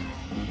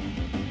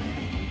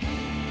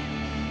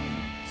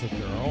 It's a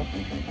girl.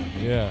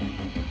 Yeah.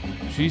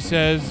 She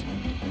says,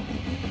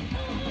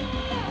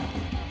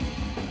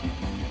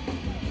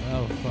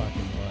 No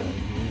fucking way,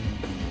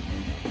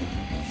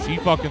 dude. she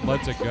fucking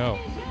lets it go.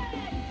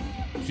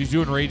 She's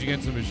doing Rage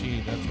Against the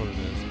Machine. That's what it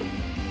is.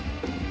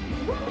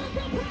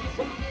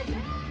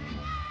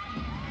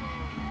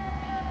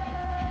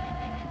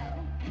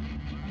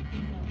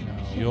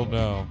 You'll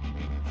know.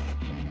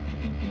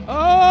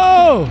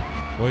 Oh!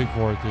 Wait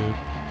for it, dude.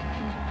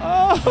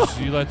 Oh!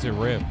 She lets it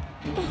rip.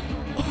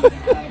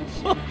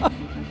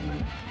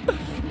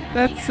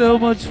 That's so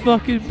much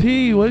fucking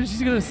pee. When is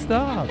she gonna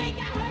stop?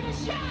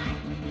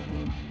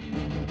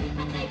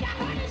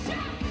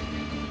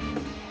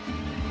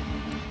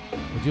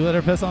 Would you let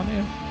her piss on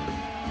you?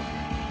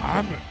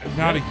 I'm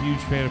not a huge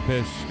fan of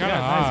piss. She's kind of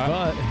Nice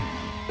hot.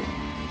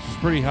 butt. She's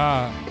pretty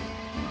hot.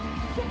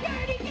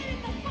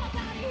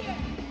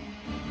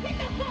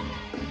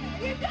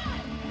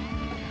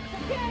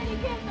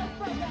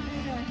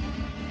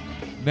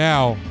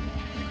 Now,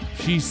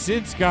 she's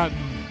since gotten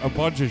a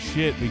bunch of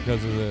shit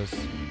because of this.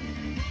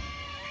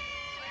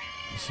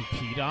 She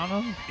peed on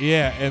him?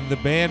 Yeah, and the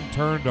band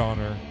turned on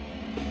her.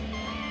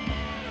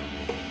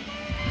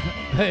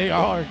 They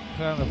are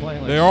kind of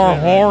playing like They are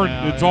shit horn.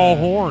 right now, It's yeah. all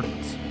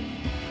horns.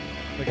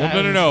 The Well,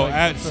 guy no. was like,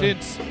 At, what's up?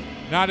 since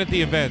not at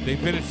the event, they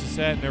finished the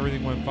set and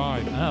everything went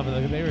fine. I know,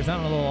 but they were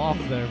sounding a little off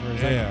there for a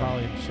second, Yeah.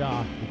 probably in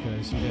shock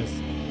because she just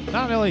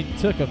not only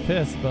took a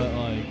piss, but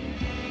like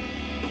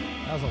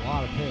that was a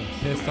lot of piss.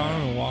 Pissed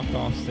on him and walked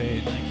off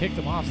stage. And kicked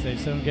him off stage.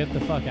 So get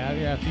the fuck out of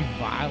here after you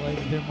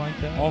violated him like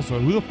that. Also,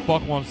 who the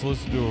fuck wants to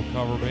listen to a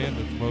cover band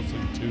that's mostly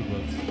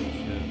tubas?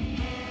 Shit.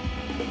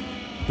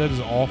 That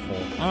is awful. I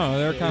don't know,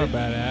 they're kind of It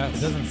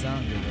badass. doesn't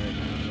sound good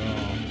right now at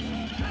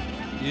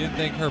all. You didn't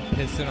think her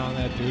pissing on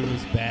that dude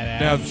was badass?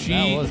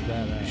 Now That was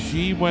badass.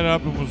 she went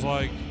up and was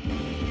like,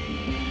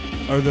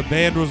 or the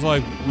band was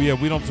like, we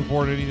don't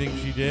support anything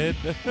she did.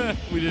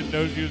 We didn't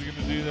know she was going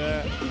to do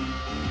that.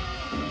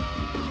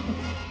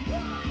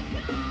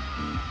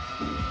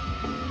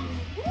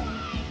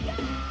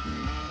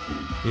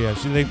 Yeah,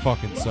 they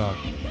fucking suck.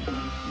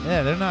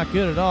 Yeah, they're not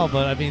good at all,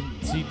 but I mean,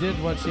 she did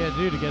what she had to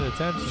do to get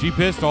attention. She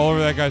pissed all over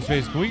that guy's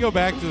face. Can we go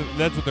back to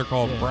that's what they're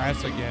called, Yeah.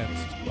 brass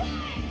against?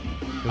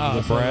 Oh,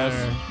 The so brass.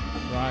 they're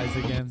Rise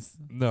Against.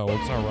 No,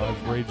 it's not rise.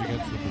 Rage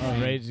Against the Machine.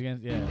 Oh, Rage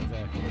Against. Yeah,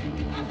 exactly.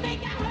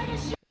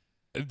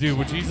 Dude,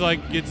 when she's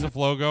like gets the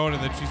flow going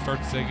and then she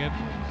starts singing.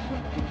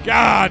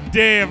 God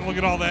damn! Look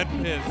at all that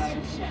piss.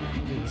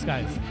 Dude, this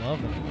guy's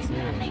loving it too.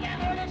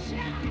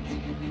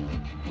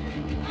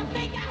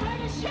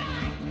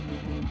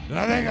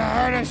 I think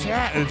I heard a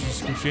shot. And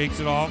she shakes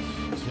it off.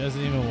 She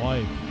doesn't even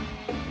wipe.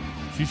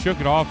 She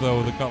shook it off though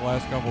with the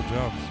last couple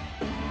jumps.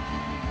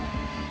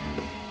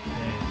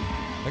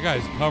 That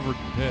guy's covered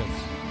in piss.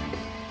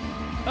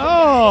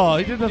 Oh,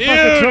 he did the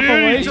fucking Triple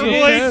H.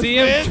 Triple H. See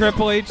him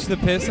Triple H the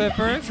piss at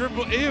first?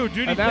 Ew, dude,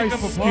 he And now picked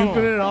he's up a scooping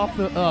puddle. it off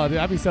the. Oh, dude,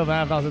 I'd be so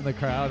mad if I was in the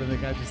crowd and the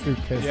guy just threw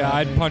piss. Yeah, at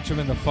I'd me. punch him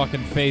in the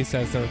fucking face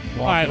as they're walking.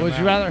 All right, would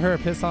him you out. rather her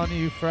piss on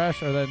you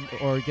fresh or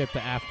get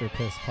the after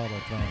piss puddle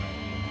thrown at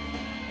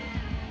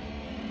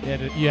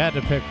you? You had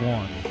to pick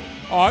one.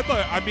 Oh,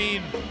 I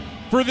mean,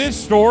 for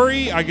this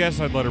story, I guess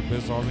I'd let her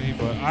piss on me,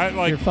 but I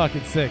like. You're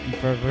fucking sick, you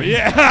pervert.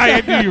 Yeah,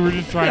 I knew you were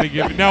just trying to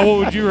give it. Now, what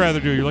would you rather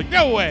do? You're like,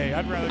 no way.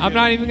 I'd rather. I'm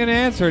not even going to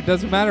answer. It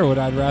doesn't matter what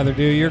I'd rather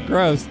do. You're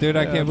gross, dude.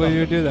 I Yeah, can't that's believe all- you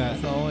would do that.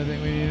 That's the only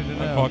thing we needed to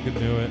know. I fucking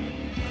knew it.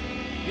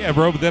 Yeah,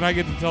 bro. But then I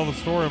get to tell the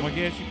story. I'm like,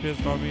 yeah, she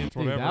pissed on me. It's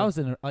Dude, whatever. that was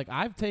like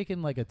I've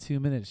taken like a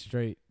 2-minute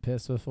straight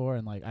piss before,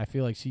 and like I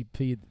feel like she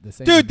peed the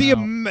same. Dude, the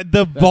amount.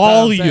 the That's what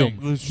I'm saying.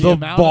 volume. The The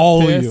amount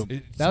of piss, volume.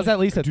 It's that was like- at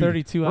least a dude,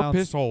 32 her ounce.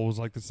 piss hole was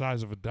like the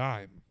size of a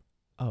dime.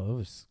 Oh, it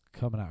was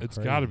coming out. It's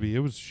crazy. got to be. It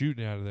was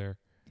shooting out of there.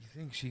 You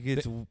think she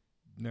gets...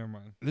 Never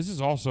mind. This is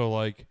also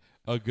like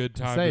a good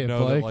time Say to it,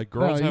 know Blake. that like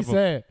girls no, have you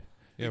say it.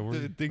 Yeah, Do we're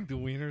you think the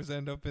wieners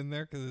end up in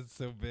there because it's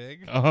so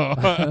big?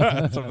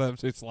 sometimes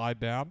they slide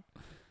down,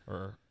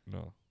 or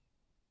no.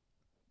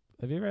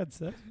 Have you read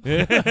Sip?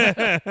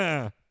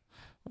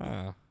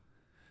 Ah.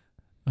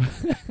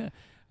 I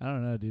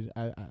don't know, dude.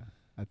 I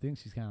think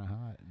she's kind of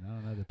hot. I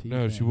don't know the pee.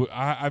 No, thing. she would.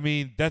 I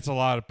mean, that's a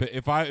lot of.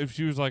 If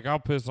she was like, I'll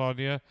piss on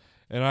you,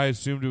 and I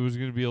assumed it was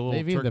going to be a little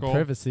Maybe in trickle. the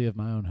privacy of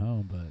my own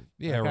home, but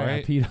Yeah, that guy got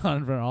right. peed on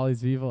in front of all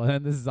these people, and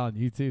then this is on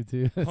YouTube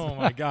too. Oh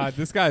my god,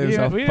 this guy is we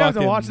a didn't have to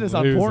fucking watch this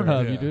on loser.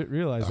 Pornhub. Yeah. You do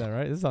realize that,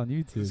 right? This is on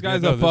YouTube. This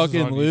guy's no, a this is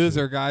fucking on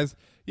loser, guys.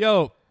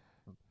 Yo,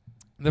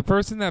 the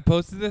person that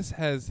posted this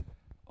has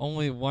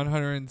only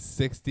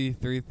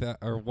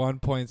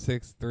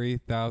 1.63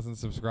 thousand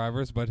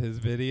subscribers, but his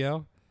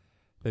video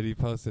that he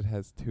posted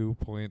has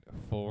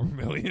 2.4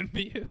 million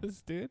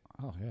views, dude.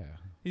 Oh yeah,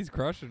 He's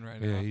crushing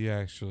right Yeah, now. he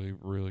actually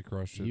really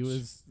crushed it. he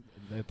was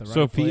at the right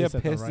Sophia place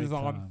at the pisses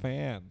right on time.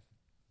 fan.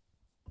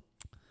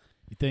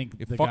 You think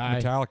Yeah, the fuck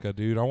guy, Metallica,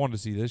 dude. I wanted to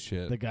see this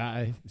shit. the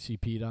guy she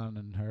peed on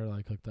and her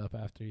like hooked up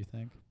after? You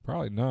think?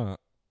 Probably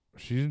not.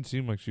 She didn't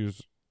seem like she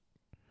was.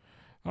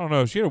 I don't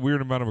know. She had a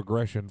weird amount of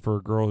aggression for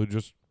a girl who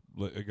just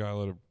let a guy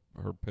let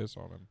her piss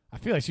on him. I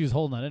feel like she was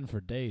holding that in for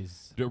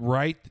days.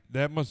 Right?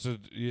 That must have.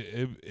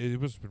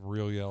 It must have been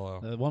real yellow.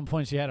 At one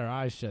point, she had her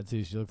eyes shut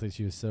too. She looked like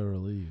she was so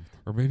relieved.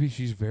 Or maybe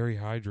she's very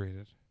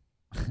hydrated.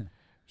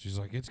 She's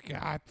like,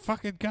 I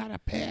fucking gotta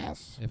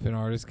piss. If an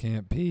artist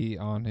can't pee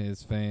on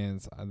his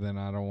fans, then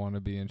I don't want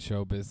to be in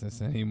show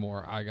business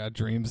anymore. I got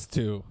dreams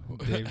too.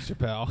 Dave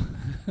Chappelle.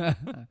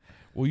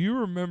 Well, you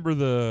remember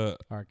the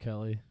R.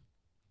 Kelly.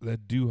 that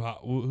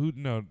who?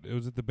 No, it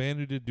was it the band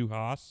who did Du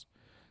Hast.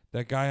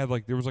 That guy had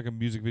like there was like a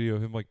music video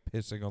of him like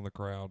pissing on the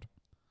crowd.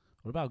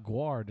 What about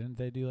Guar? Didn't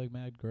they do like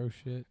mad gross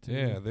shit too?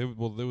 Yeah, there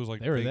was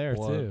like They were fake there,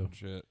 blood too. and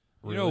shit.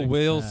 You know, Really?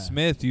 Will Yeah.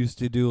 Smith used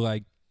to do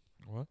like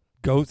What?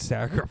 goat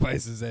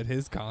sacrifices at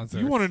his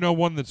concerts. You want to know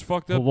one that's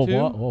fucked up Well, too?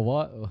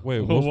 what? Wait,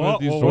 Will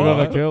Smith used to We're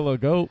what? gonna kill a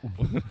goat.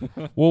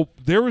 Well,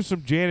 there was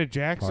some Janet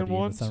Jackson Party in the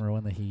ones. summer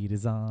when the heat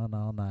is on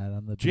all night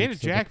on the Janet beach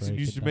till the Jackson break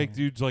used to of make dawn.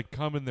 dudes like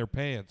come in their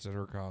pants at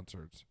her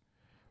concerts.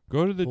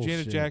 Go to the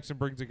Janet Bullshit. Jackson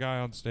brings a guy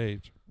on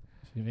stage.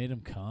 You made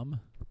him come?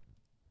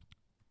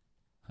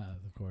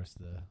 Of course,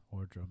 the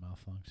wardrobe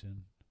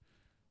malfunction.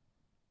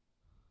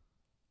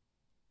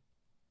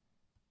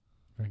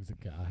 Brings a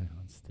guy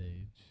on stage.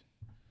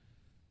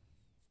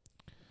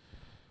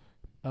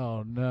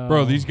 Oh, no.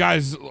 Bro, these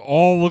guys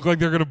all look like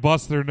they're going to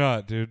bust their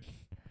nut, dude.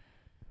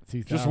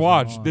 Just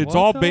watch. It's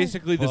all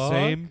basically the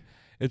same.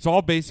 It's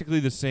all basically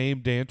the same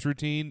dance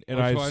routine. And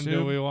Which I one assume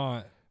do we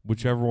want?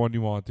 whichever one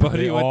you want. Dude.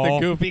 Buddy They with all,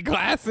 the goofy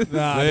glasses.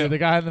 Nah, dude, the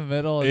guy in the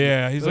middle.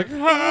 Yeah, he's like,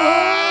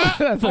 ah,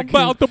 That's I'm a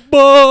about coon, to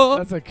bust.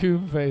 That's a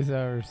coon face I've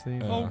ever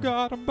seen. Oh,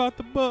 God, I'm about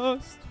to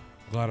bust.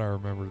 Glad I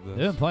remembered They've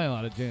this. been playing a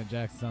lot of Janet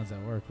Jackson songs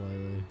at work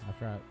lately. I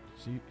forgot.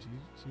 She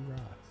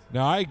rocks.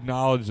 Now, I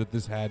acknowledge that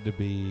this had to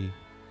be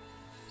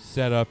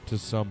set up to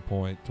some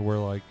point to where,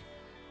 like,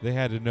 they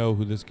had to know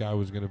who this guy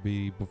was going to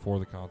be before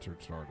the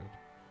concert started.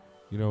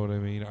 You know what I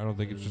mean? I don't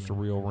think it's just a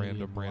real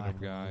random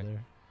guy.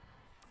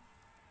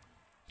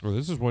 Well,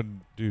 this is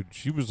when, dude,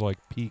 she was like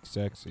peak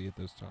sexy at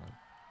this time.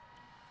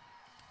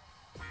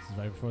 This is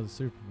right before the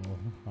Super Bowl,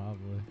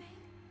 probably.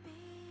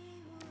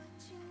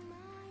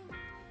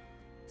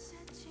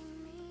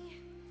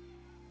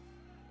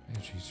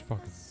 And she's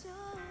fucking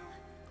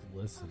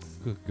Listening.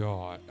 good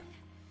God.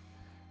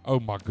 Oh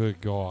my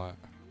good God.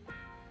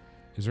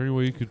 Is there any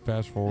way you could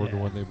fast forward to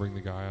when they bring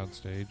the guy on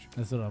stage?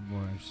 That's what I'm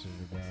more interested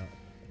about.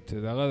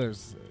 Dude, that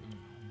leather's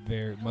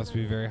must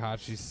be very hot.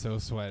 She's so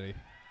sweaty.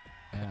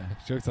 Yeah.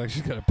 She looks like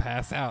she's going to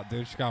pass out,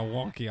 dude. She got a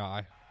wonky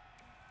eye.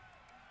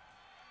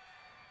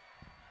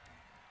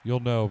 You'll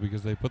know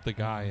because they put the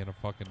guy in a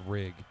fucking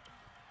rig.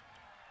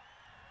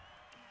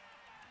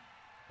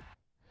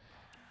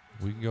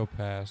 We can go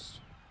past.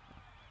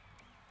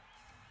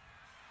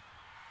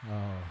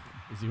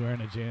 Oh, is he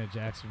wearing a Janet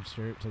Jackson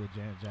shirt to the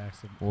Janet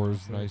Jackson? Or his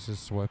concert?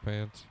 nicest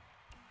sweatpants.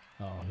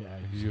 Oh, yeah.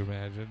 Can you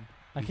imagine?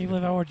 I can't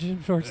believe I wore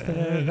gym shorts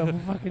today. I'm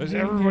fucking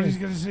Everybody's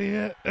going to see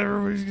it.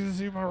 Everybody's going to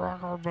see my rock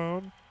hard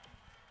bone.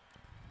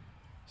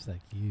 She's like,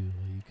 will you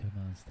come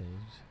on stage?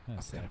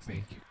 That's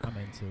sexy. I'm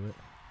into it.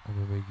 I'm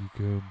going to make you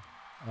come.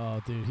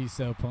 Oh, dude, he's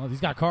so pumped.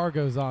 He's got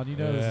cargos on. You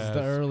know this is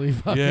the early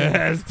fucking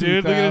Yes,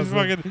 dude. Look at his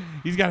 2000. fucking...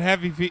 He's got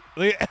heavy feet.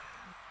 Look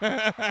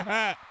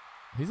at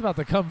He's about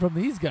to come from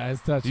these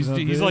guys touching him,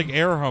 he's dude. like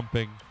air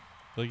humping.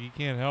 Like, he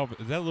can't help it.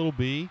 Is that Little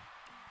B?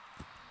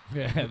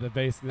 Yeah, the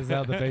bass. This is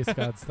how the bass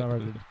got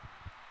started.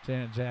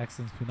 Janet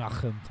Jackson's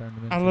Punachem turned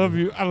him into... I love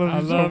you. I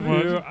love you so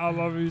much. I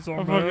love you so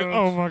I'm fucking,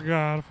 oh, my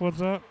God.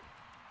 What's up?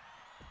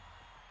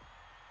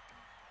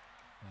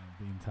 And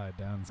being tied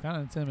down. It's kind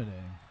of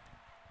intimidating.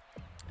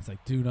 It's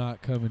like, do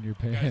not come in your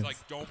pants. Guy's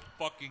like, don't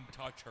fucking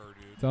touch her,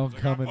 dude. Don't He's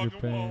come like, in "I your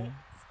fucking won't." pants.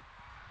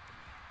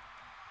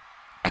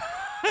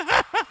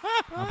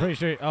 I'm pretty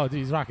sure. Oh, dude,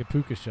 he's rocking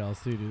puka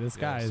shells too, dude. This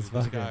guy Yes, is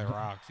this fucking. guy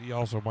rocks. He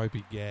also might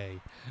be gay.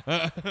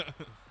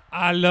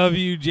 I love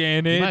you,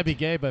 Janet. He might be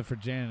gay, but for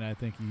Janet, I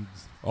think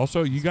he's.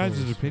 Also, you It's guys'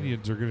 totally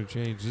opinions are going to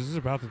change. This is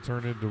about to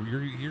turn into you're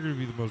going to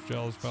be the most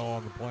jealous fella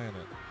on the planet.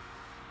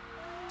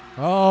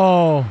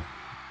 Oh,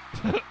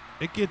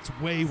 It gets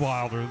way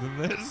wilder than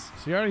this.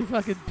 she already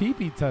fucking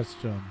pee-pee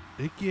touched him.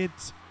 It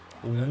gets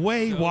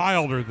way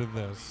wilder than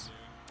this.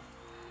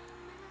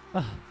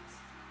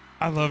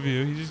 I love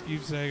you. He just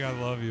keeps saying I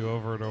love you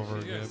over and over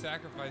She's going again. to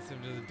sacrifice him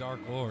to the Dark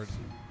Lord.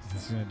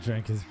 He's gonna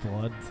drink his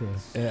blood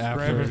to.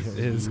 After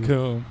his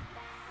coon.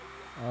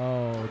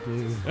 Oh,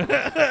 dude.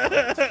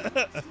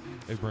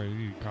 Hey, Brandon,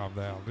 you need to calm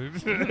down,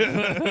 dude.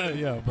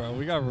 Yeah, bro.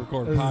 We got to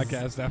record a This is-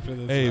 podcast after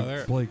this. Hey,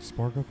 brother. Blake,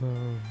 spark up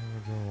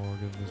we're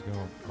getting this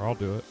going. Or I'll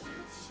do it.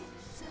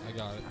 I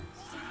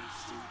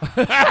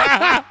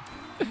got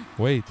it.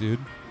 Wait, dude.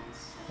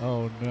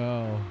 Oh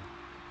no.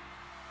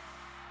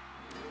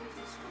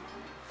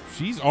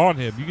 She's on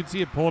him. You can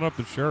see it pulling up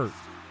the shirt.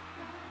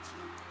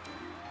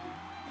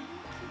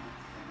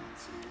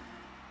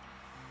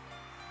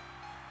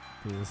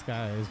 Dude, this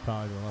guy is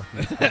probably the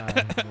luckiest guy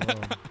in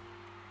the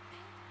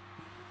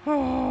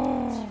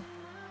world.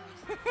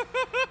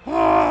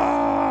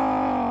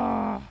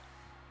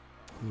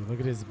 Dude, look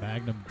at his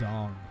Magnum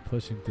dong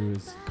pushing through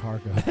his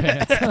cargo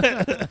pants.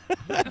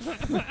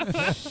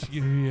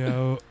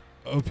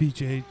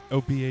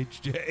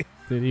 OPHJ.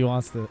 Dude, he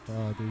wants to.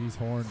 Oh, dude, he's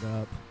horned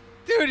up.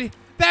 Dude,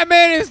 that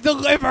man is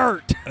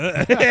delivered.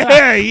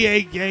 He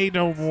ain't gay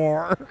no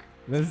more.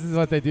 This is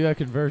what they do at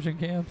conversion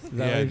camps? Is that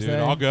Yeah, what you're dude,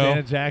 saying? I'll go.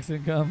 Janet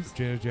Jackson comes?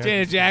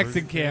 Janet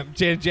Jackson camp.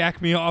 Janet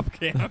Jack me off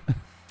camp.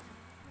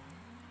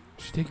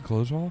 She's taking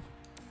clothes off?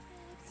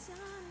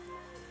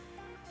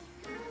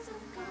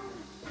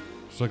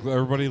 She's like,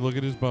 everybody look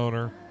at his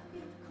boner.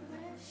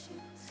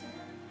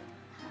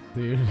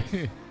 Dude,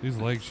 His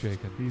legs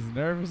shaking. he's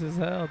nervous as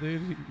hell,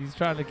 dude. He's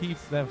trying to keep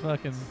that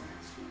fucking...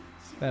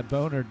 that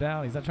boner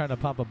down. He's not trying to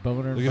pop a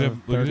boner Look in at front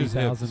him. of Look at his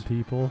 30,000 hips.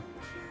 people.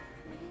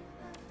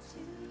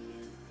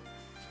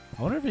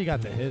 I wonder if he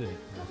got to hit it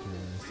after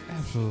this.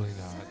 Absolutely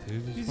not,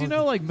 dude. Just Because you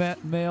know, like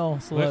male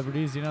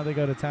celebrities, you know, they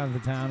go to town,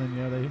 and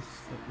you know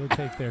they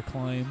take their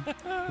claim.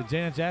 Did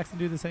Janet Jackson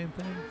do the same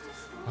thing?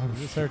 I'm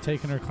Is this her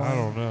taking her claim? I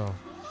don't know.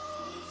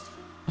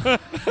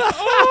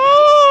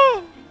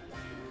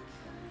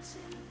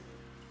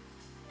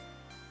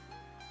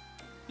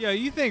 Yo,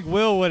 you think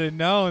Will would have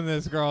known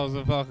this girl's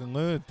a fucking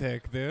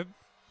lunatic, dude?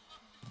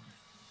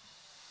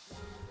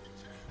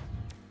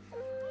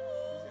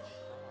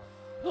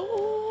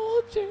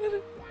 Oh,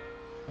 Janet.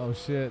 Oh,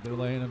 shit. They're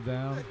laying him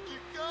down.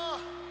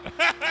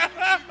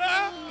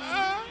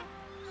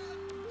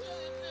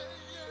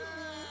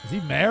 Is he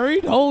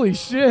married? Holy I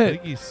shit.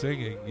 think he's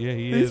singing. Yeah,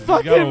 he He's is.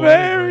 Got a fucking wedding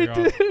married,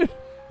 ring on. dude.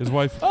 His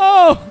wife.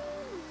 Oh.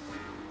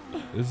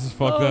 This is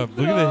fucked Oh, up.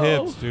 Look at the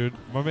no. hips, dude.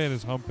 My man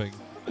is humping.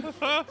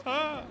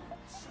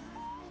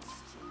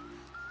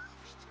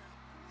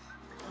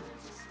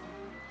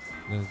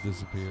 Then it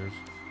disappears.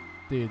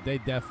 Dude, they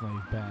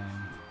definitely banged.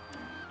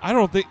 I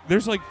don't think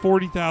there's like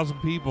 40,000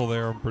 people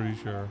there. I'm pretty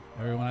sure.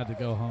 Everyone had to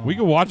go home. We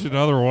can watch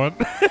another one.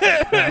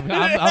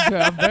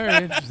 I'm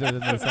very interested in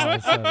this all of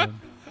a sudden.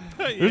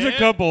 There's a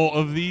couple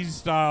of these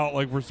style,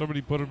 like where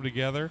somebody put them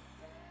together.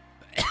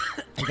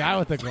 The guy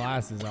with the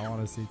glasses, I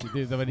want to see too.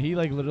 Dude, when he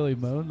like literally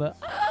moaned, that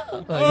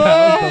was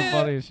the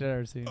funniest shit I've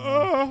ever seen.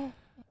 I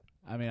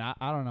mean, I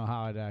don't know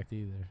how I'd act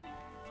either.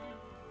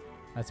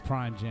 That's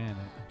prime Janet.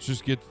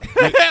 Just get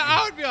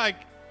I would be like,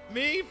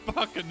 me?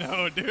 Fucking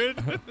no, dude.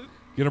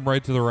 get him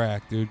right to the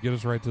rack, dude. Get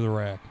us right to the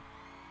rack.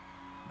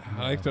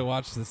 I like to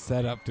watch the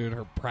setup, dude.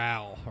 Her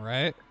prowl,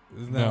 right?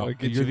 Isn't that No, what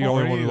gets you're you the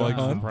only one horny who to likes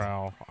the hunt?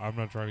 prowl. I'm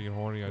not trying to get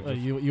horny. I just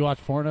You watch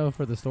porno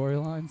for the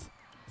storylines?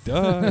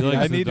 Duh. He likes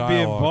I the need to be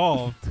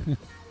dialogue. involved.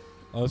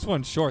 Oh, this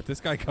one's short. This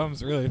guy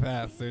comes really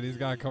fast, dude. He's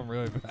got to come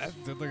really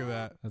fast. Dude, look at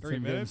that. That's 3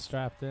 him getting minutes.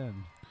 strapped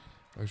in.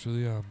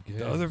 Actually, gay.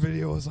 The other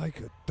video was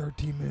like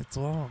 13 minutes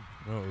long.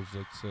 No, it was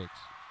like 6.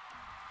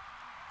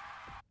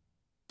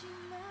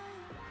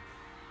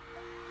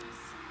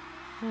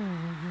 Oh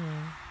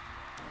my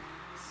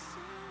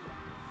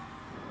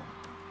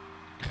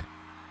god.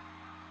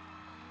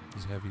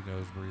 His heavy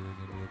nose breathing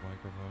into the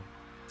microphone.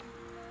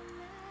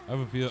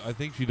 I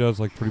think she does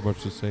like pretty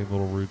much the same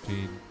little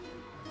routine.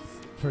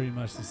 Pretty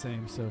much the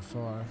same so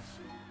far.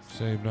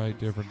 Same night,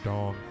 different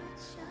dong.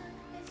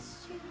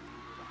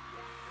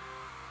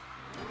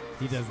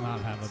 He does not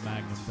have a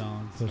Magnum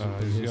dong pushing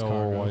through He's his got a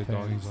little cargo white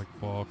dong. pants. He's like,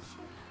 fuck.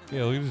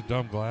 Yeah, look at his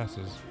dumb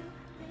glasses.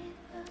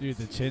 Dude,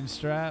 the chin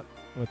strap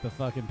with the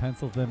fucking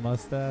pencil thin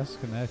mustache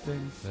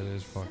connecting.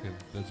 That's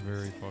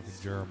very fucking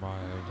Jeremiah.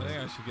 I think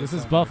I should get This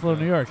is something Buffalo,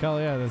 like New that. York. Hell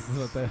yeah, this is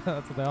what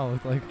that's what they all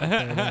look like.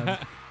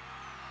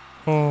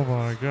 Oh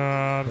my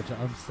god. Bunch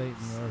of upstate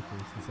New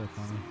Yorkers. It's so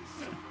funny.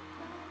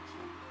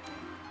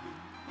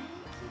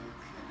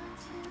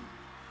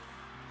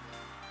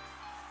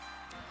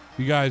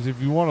 You guys, if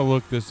you want to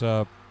look this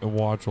up and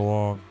watch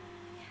along,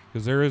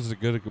 because there is a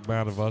good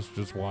amount of us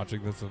just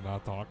watching this and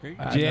not talking.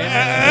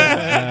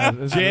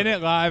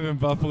 Janet live in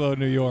Buffalo,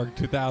 New York,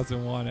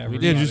 2001.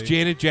 Everybody. Yeah, just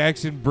Janet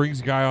Jackson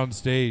brings guy on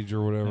stage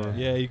or whatever.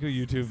 Yeah, you could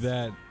YouTube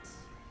that.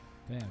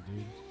 Damn,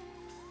 dude.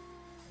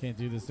 Can't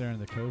do this during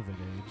the COVID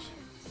age.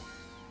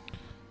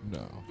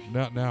 No,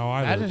 not now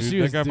either, Imagine she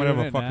dude. was That guy might have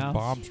doing a it fucking now.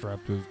 bomb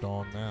strapped to his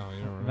dong now.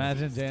 You know.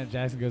 Imagine Janet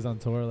Jackson goes on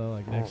tour though,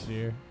 like next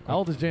year. How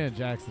old is Janet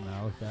Jackson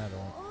now? Look that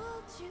up.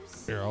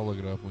 Here, I'll look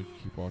it up. We can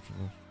keep watching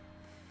this.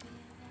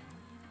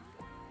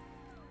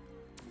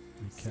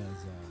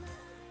 Because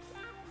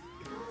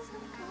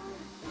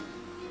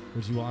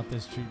would you want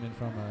this treatment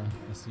from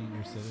a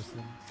senior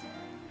citizen?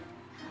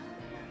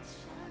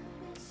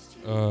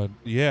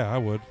 Yeah, I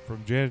would.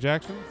 From Janet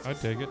Jackson, I'd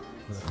take it.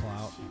 For the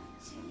clout.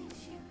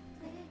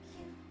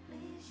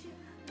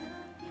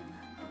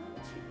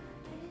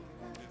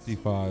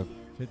 $55.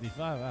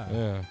 55, wow.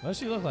 Yeah. What does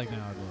she look like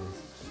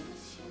nowadays?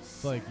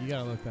 It's like, you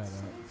gotta look that up.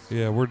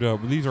 Yeah, we're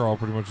done. These are all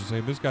pretty much the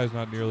same. This guy's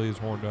not nearly as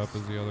horned up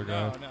as the other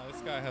guy. No, this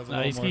guy has a No,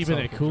 little he's more keeping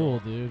it self-control.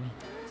 cool, dude.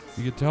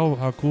 You can tell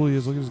how cool he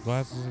is. Look at his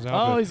glasses and his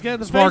outfit. Oh, he's getting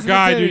the smart face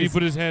guy, in the dude. He titties.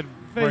 put his head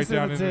Face right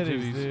down in in the the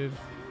titties, titties.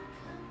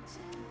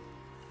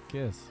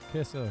 dude.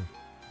 Kiss her.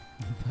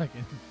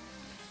 Fucking.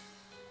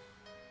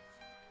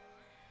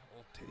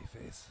 Old titty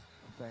face.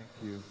 Thank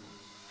you.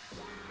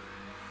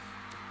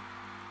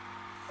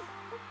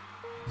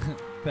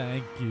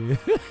 Thank you.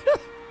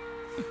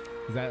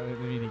 Is that what I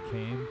mean? He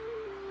came.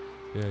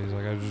 Yeah, he's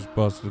like, I just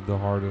busted the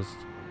hardest.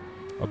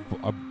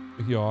 I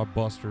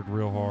busted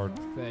real hard.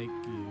 Thank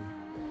you.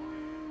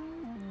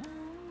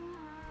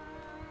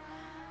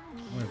 I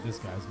wonder if this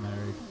guy's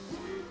married.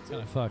 It's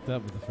kind of fucked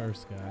up with the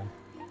first guy.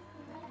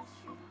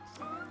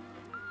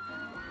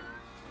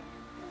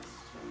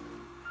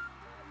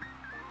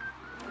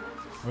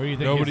 Or you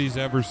think Nobody's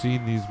ever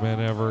seen these men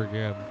ever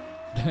again.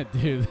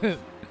 dude?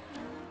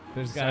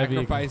 There's gotta be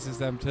Sacrifices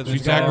them to the She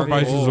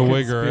sacrifices a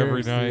wigger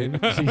every conspiracy.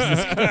 night.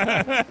 Jesus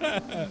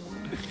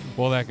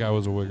Well, that guy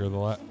was a wigger.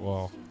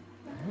 Well,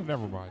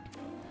 never mind.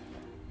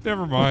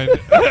 Never mind.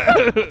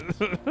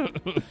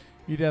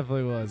 He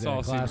definitely was. This Yeah,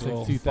 all seems a classic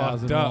little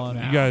 2001.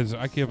 fucked You guys,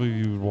 I can't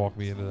believe you would walk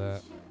me into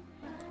that.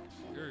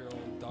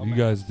 You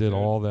guys did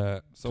all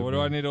that. So to what do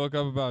me. I need to look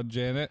up about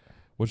Janet?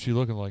 What's she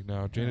looking like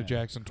now? Janet Yeah.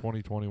 Jackson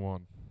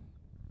 2021.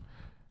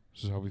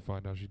 This is how we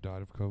find out she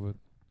died of COVID.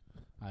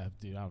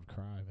 Dude, I would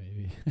cry,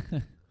 maybe.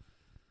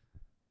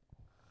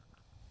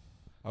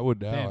 I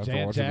would now Damn, after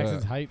Janet watching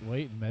Jackson's that. height,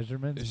 weight, and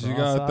measurements. She bra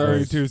got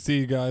a size.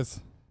 32C, guys.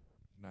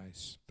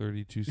 Nice.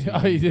 32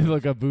 CDs. Oh, you did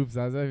look up boob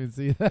size. I didn't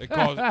see that.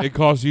 It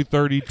cost you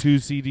 32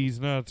 CDs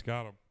nuts.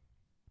 Got him.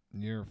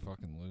 You're a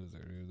fucking loser,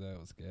 dude. That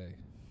was gay.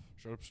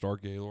 Shut up, Star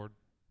Gaylord.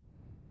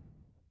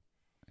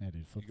 Yeah,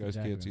 dude, flip You guys the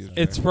can't jacket see his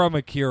inside. It's from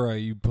Akira,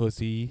 you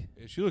pussy.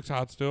 Yeah, she looks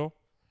hot still.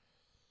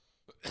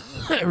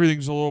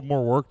 Everything's a little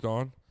more worked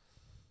on.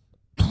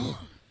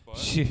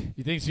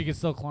 You think she could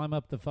still climb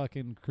up the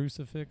fucking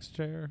crucifix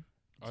chair?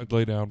 I'd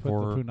lay down Put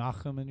for the her.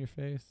 punachim in your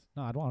face?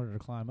 No, I'd want her to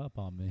climb up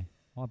on me.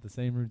 I want the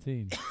same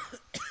routine.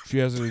 She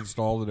has it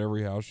installed at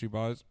every house she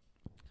buys.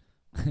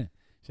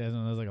 She has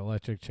one of those like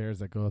electric chairs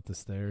that go up the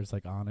stairs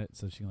like on it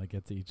so she can like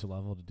get to each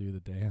level to do the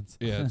dance.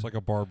 Yeah, it's like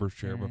a barber's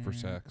chair, but for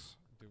sex.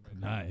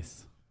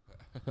 Nice.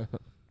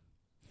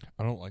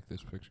 I don't like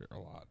this picture a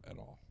lot at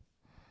all.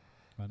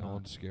 Why That not?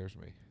 one scares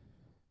me.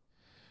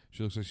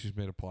 She looks like she's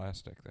made of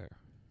plastic there.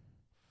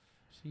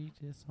 She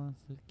just wants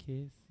to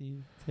kiss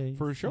you. Taste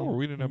For a show where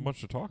we didn't have you. much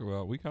to talk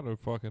about, we kind of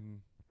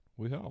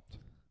we helped.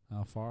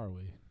 How far are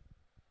we?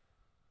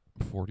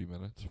 40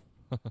 minutes.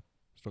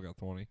 Still got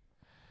 20.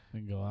 We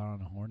can go out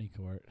on a horny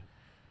court.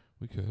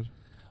 We could.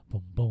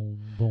 Boom, boom,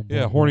 boom.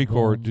 Yeah, boom, horny boom,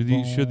 court.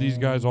 boom, Should these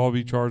guys all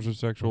be boom, charged with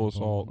sexual boom,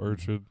 assault, or boom.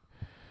 should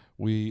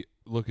we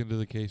look into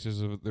the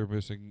cases of their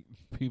missing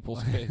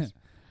people's case?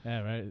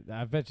 Yeah, right.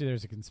 I bet you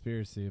there's a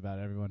conspiracy about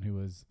everyone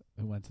who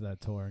went to that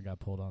tour and got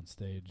pulled on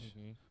stage.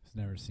 Mhm. It's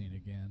never seen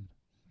again.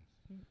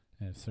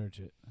 Yeah, search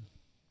it.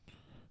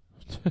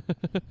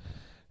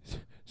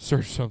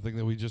 Search something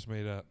that we just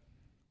made up.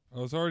 I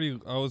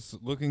was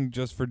looking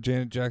just for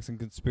Janet Jackson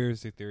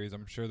conspiracy theories.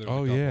 I'm sure there's a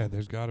Oh couple. yeah,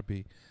 there's got to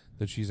be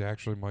that she's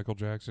actually Michael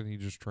Jackson. He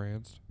just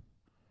transed.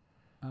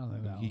 I don't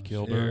think that He one's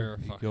killed true. her. You're a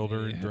He fucking killed her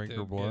and idiot, drank her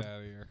dude. blood. Get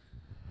outta here.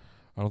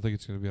 I don't think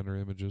it's going to be under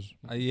Images.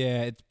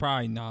 Yeah, it's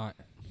probably not.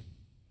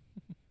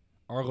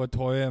 Are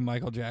LaToya and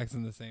Michael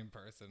Jackson the same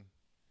person?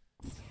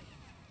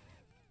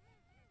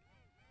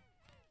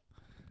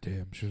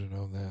 Damn, should have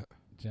known that.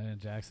 Janet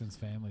Jackson's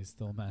family's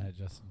still mad at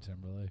Justin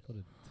Timberlake. What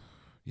a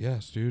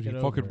Yes, dude. Get He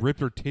over fucking it. ripped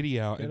her titty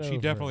out, Get and she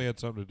over definitely it. had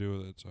something to do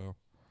with it. So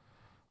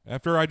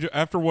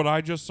after what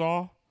I just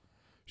saw,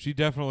 she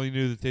definitely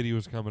knew the titty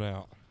was coming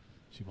out.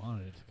 She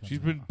wanted it to come She's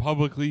out. been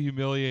publicly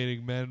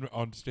humiliating men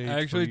on stage. I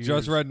actually for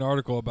just years. read an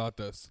article about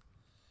this.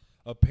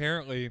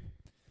 Apparently,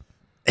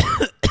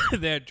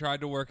 they had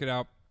tried to work it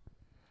out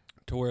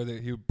to where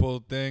he would pull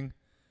the thing,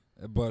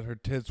 but her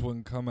tits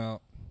wouldn't come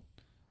out,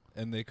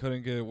 and they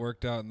couldn't get it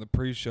worked out in the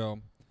pre-show.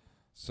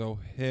 So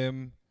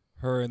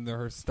her, and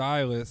her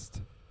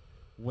stylist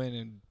went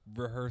and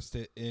rehearsed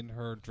it in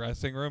her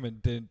dressing room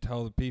and didn't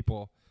tell the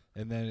people,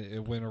 and then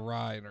it went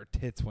awry and her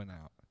tits went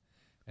out.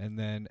 And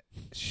then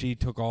she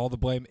took all the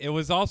blame. It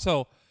was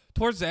also,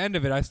 towards the end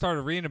of it, I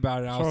started reading about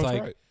it, and I So was that's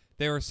like, right.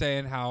 they were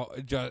saying how,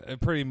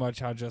 pretty much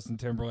how Justin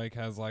Timberlake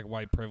has, like,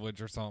 white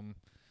privilege or something,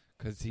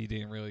 because he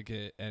didn't really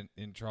get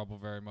in trouble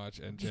very much,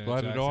 and Just Janet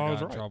glad to Jackson know I got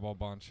was in right. trouble a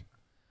bunch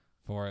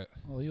for it.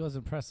 Well, he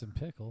wasn't pressing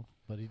pickle,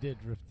 but he did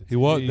rip the He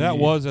was. That He-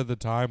 was at the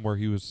time where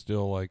he was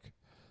still like.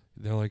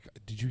 They're like,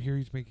 did you hear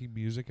he's making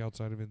music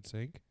outside of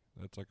NSYNC?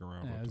 That's like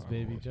around. Yeah, what it was time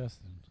baby was.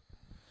 Justin.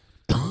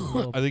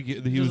 I think he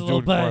Just was a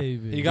little doing.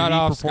 baby. He got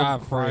off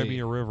performed scot-free. Cry Me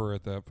a River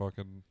at that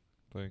fucking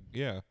thing.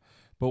 Yeah,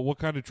 but what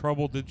kind of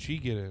trouble did she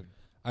get in?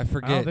 I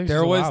forget. think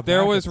There she's was allowed there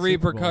back was at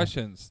Super Bowl.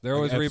 repercussions. There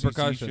Like was FCC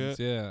repercussions. shit?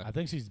 Yeah. I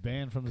think she's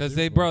banned from the Because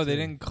Super they, Bowl, bro, they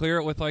too. didn't clear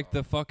it with like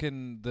the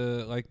fucking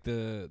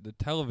the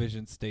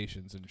television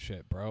stations and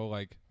shit, bro.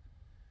 Like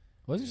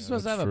Wasn't she Yeah,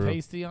 supposed to have that's a true.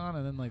 pasty on,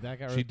 and then like that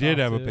got She ripped did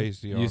off, have a too?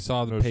 pasty on. you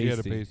saw the No, pasty. She had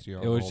a pasty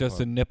on. It the was whole just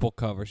a time. nipple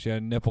cover. She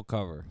had a nipple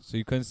cover, so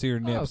you couldn't see her Oh,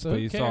 nips, so but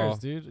who you cares, saw.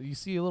 dude? You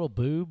see a little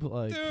boob,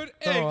 like Dude,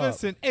 throw hey, up.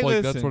 listen, hey, Like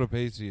listen. that's what a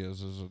pasty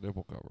is a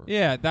nipple cover.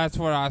 Yeah, that's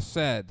what I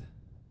said.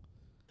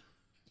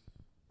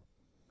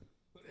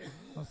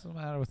 What's the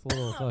matter with the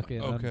little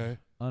fucking Okay.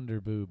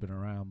 under boob and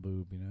around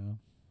boob? You know?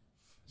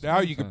 Now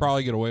you could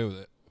probably get away with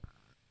it.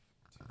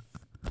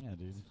 Yeah,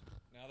 dude.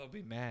 Now they'll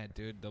be mad,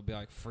 dude. They'll be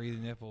like, "Free the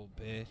nipple,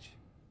 bitch."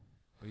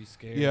 Are you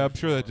scared? Yeah, I'm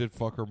sure that did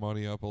fuck her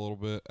money up a little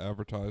bit.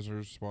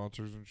 Advertisers,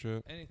 sponsors, and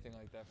shit. Anything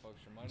like that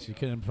fucks your money. She up.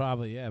 couldn't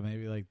probably,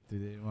 maybe like they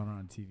didn't want her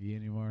on TV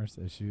anymore,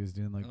 so she was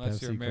doing like Unless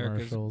Pepsi you're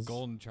America's commercials.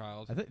 golden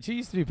child. I think she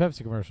used to do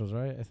Pepsi commercials,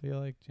 right? I feel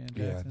like Janet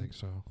Yeah, I Jackson. think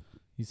so.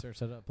 You search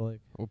that up, like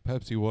Well,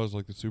 Pepsi was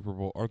like the Super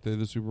Bowl. Aren't they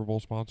the Super Bowl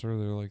sponsor?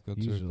 They're like that's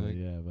their usually,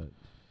 thing. yeah. But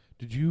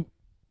Did you?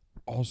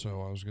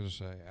 Also, I was gonna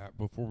say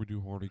before we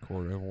do horny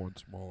court, I have one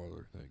small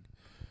other thing.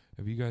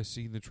 Have you guys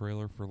seen the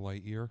trailer for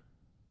Lightyear?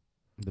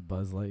 the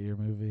Buzz Lightyear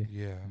movie.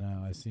 Yeah.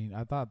 No,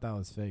 I thought that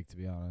was fake, to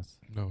be honest.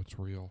 No, it's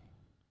real.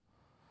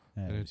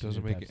 Yeah, And it she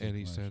doesn't did make Pepsi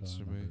any commercial, sense I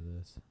to remember me.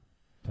 This.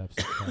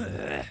 Pepsi.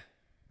 cover.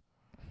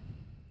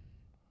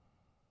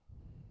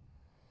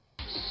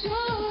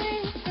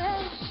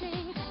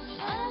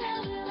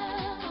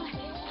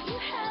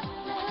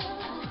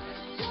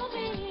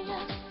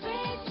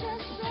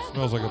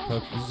 Smells like a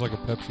Pepsi. This is like a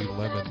Pepsi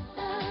lemon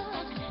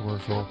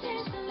commercial.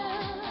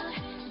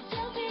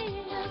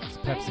 It's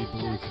Pepsi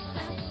Blue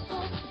commercial.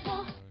 Actually.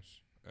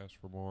 Nice. Ask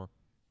for more.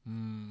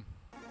 Mm.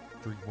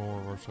 Drink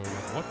more or so.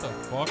 What the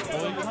fuck,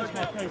 boy?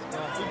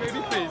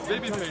 Baby face,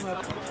 baby face.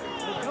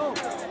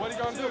 What are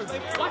you gonna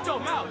do? Watch your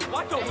mouth.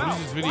 Watch your mouth.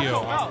 This is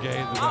video. I'm gay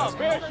in the Oh,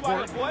 very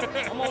basketball smart, boy.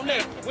 I'm on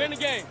that. Win the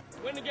game.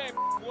 Win the game,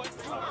 boy.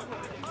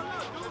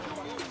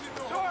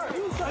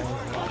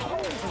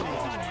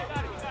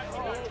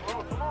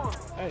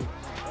 Hey.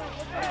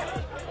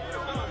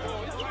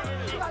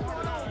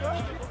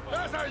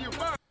 That's how you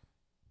fight.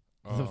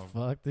 The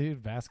fuck,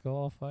 dude?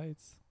 Basketball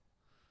fights?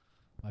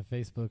 My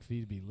Facebook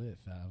feed be lit,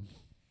 fam.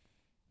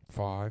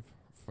 5.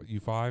 You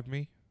 5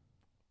 me?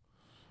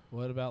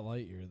 What about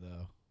Lightyear,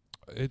 though?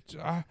 It's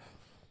I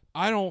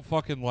don't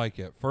fucking like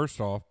it. First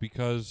off,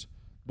 because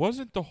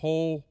wasn't the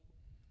whole.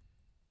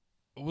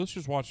 Let's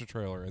just watch the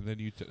trailer and then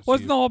you.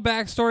 Wasn't the whole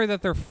backstory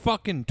that they're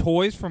fucking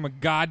toys from a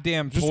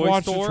goddamn just toy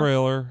watch store? the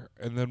trailer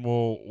and then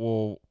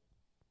we'll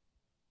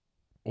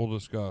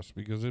discuss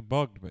because it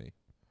bugged me.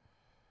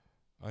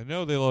 I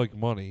know they like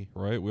money,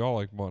 right? We all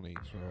like money,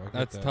 so I get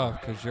That's that.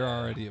 tough because you're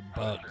already a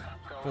bug.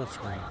 Full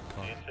screen.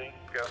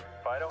 Go.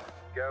 Fido.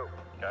 Go.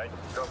 Okay.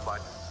 Go,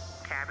 Fido.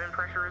 Cabin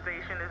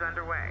pressurization is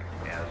underway.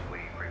 As we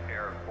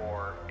prepare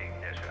for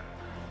ignition.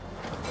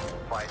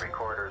 Flight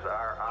recorders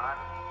are on.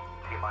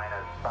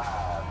 T-minus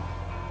 5,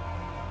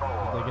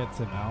 4, Did they get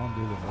Tim Allen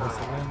do the voice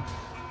again?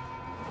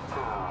 2,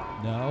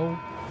 No?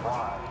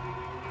 1,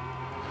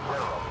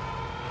 0.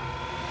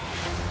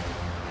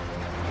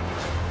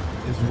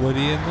 Is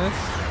Woody in this?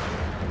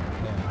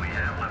 We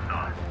have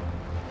liftoff.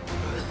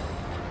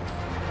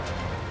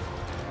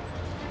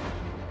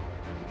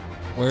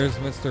 Where's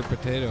Mr.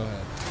 Potato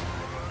Head?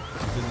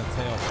 He's in the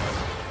tail. Or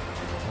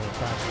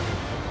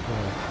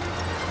practically.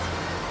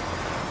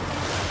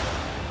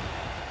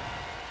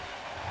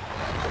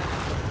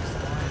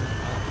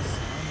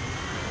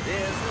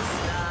 There's a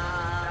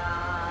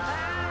star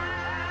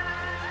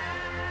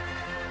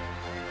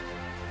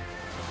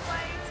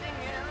waiting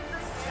in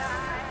the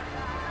sky.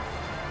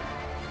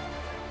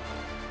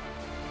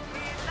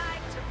 We'd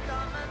like to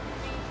come and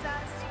meet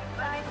us,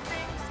 but he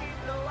thinks he'd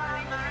blow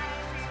our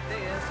minds.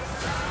 There's a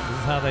star. This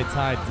is how they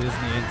tied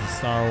Disney into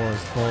Star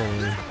Wars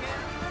fully.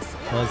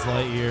 Buzz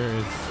Lightyear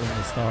is in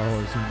the Star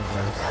Wars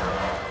universe.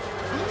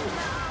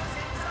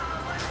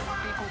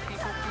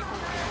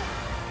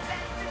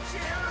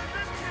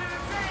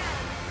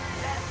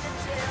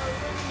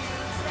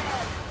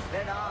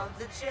 Let all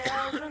the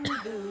children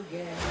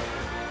boogie.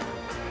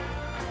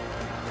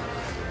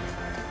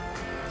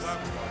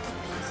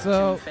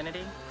 So,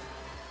 Infinity.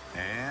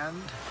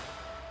 And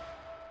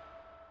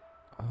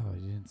oh,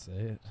 you didn't say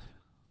it.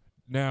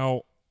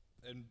 Now,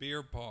 And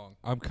beer pong.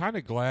 I'm kind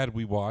of glad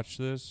we watched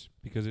this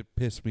because it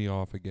pissed me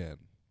off again.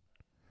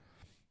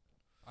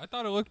 I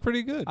thought it looked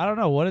pretty good. I don't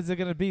know. What is it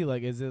gonna be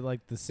like? Is it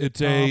like the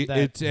sitcom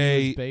It's that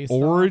a he was based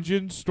on?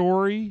 origin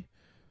story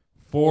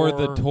For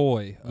the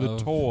toy. The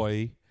of-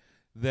 toy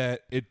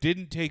that it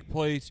didn't take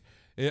place.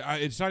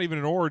 It's not even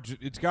an origin.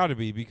 It's got to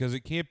be because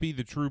it can't be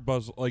the true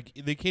Buzz. Like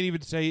they can't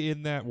even say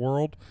in that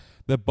world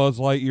that Buzz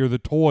Lightyear, the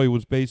toy,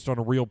 was based on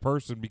a real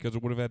person because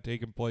it would have had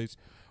taken place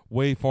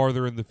way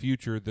farther in the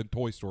future than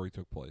Toy Story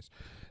took place.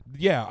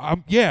 Yeah,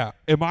 yeah.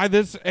 Am I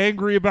this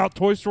angry about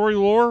Toy Story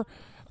lore?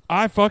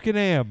 I fucking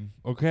am.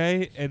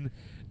 Okay, and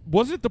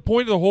wasn't the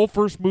point of the whole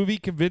first movie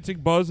convincing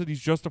Buzz that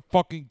he's just a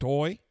fucking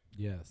toy?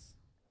 Yes.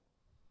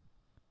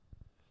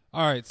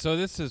 All right, so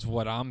this is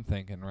what I'm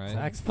thinking, right?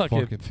 Zach's fucking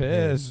Fucking pissed,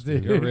 pissed,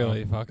 dude. You're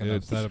really fucking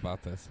It's- upset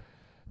about this,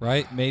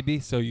 right? Maybe.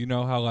 So you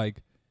know how like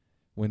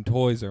when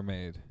toys are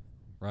made,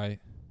 right?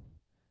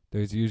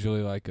 There's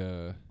usually like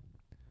a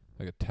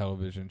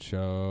television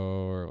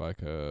show or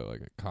like a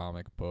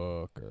comic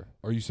book or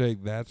Are you saying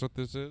that's what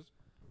this is?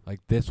 like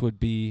this would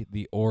be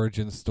the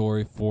origin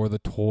story for the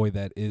toy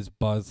that is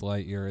Buzz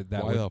Lightyear.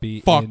 That Why would the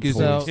be fuck in is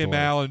Toy Tim Story.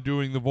 Allen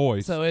doing the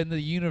voice? So in the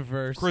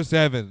universe, Chris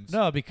Evans.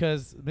 No,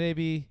 because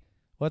maybe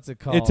what's it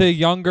called? It's a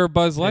younger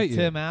Buzz If Lightyear.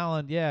 Tim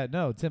Allen, yeah,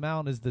 no, Tim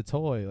Allen is the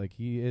toy. Like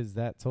he is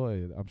that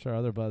toy. I'm sure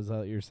other Buzz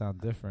Lightyear sound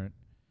different,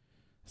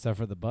 except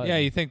for the button. Yeah,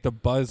 you think the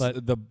Buzz,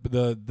 But-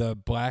 the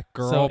black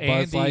girl So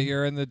Buzz Andy-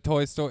 Lightyear in the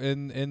Toy Story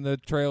in the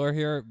trailer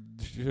here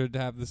should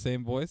have the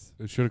same voice?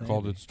 It should have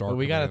called Maybe. it Star But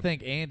we got to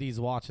Command. think Andy's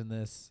watching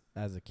this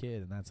as a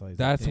kid, and that's why he's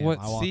That's like, "Damn, what.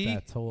 I want See,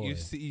 that toy. you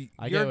see,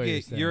 I get what you're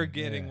you're saying,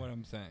 getting yeah. what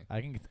I'm saying.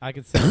 I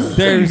can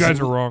say You guys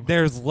are wrong.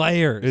 There's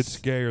layers. It's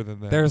gayer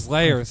than that. There's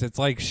layers. It's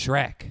like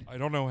Shrek. I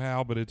don't know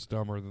how, but it's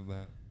dumber than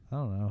that. I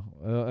don't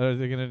know. Are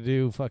they gonna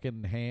do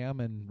fucking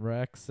Ham and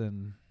Rex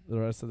and the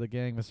rest of the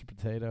gang, Mr.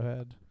 Potato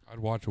Head? I'd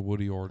watch a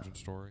Woody origin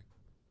story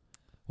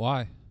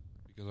Why?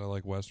 because I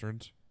like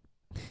westerns.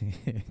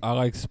 I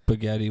like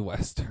spaghetti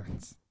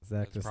westerns.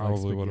 Zach That's just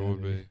probably likes what it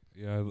would be.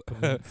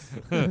 spaghetti.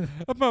 Yeah.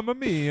 Mamma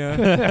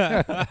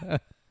mia.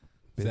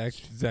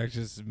 Zach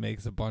just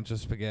makes a bunch of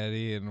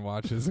spaghetti and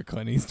watches a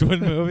Clint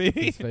Eastwood movie.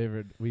 His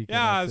favorite weekend.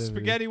 Yeah, activity.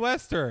 spaghetti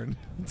western.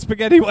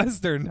 Spaghetti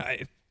western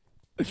night.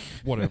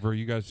 Whatever.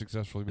 You guys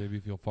successfully made me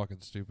feel fucking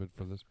stupid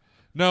for this.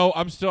 No,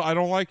 I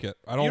don't like it.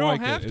 I don't You don't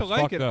like have it. to It's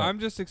like fucked it. up. I'm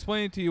just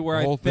explaining to you where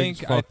The whole I think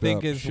thing's fucked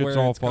up. is Shit's where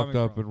all it's fucked coming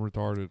up from. and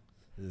retarded.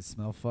 Does it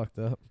smell fucked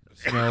up?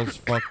 Smells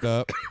fucked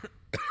up.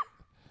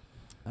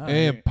 Oh,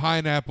 And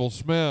pineapple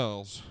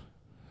smells.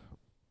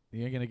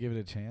 you're gonna give it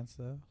a chance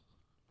though.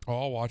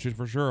 Oh, I'll watch it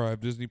for sure. I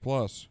have Disney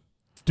Plus.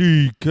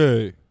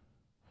 DK.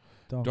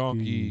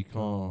 Donkey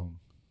Kong.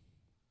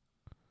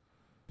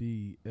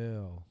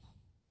 BL.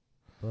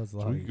 Buzz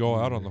So we can go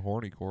out on the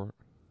horny court.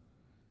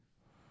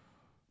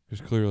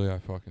 Because clearly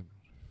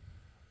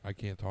I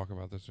can't talk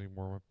about this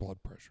anymore. My blood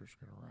pressure's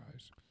going to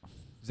rise.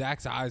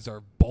 Zach's eyes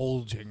are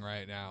bulging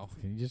right now.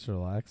 Can you just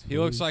relax? He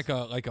looks please?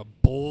 like a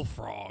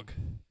bullfrog.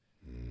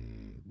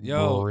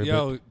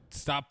 Yo,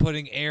 stop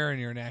putting air in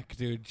your neck,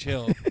 dude.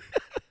 Chill.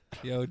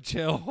 Yo,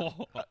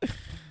 chill.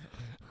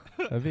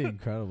 That'd be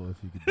incredible if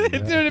you could do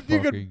that. Dude, if you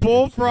Fucking- could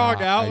bullfrog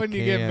it's not- out I when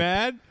you get can't.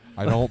 mad.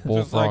 I don't Just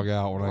bullfrog like-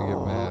 out when I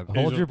get mad.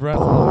 Hold your breath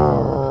really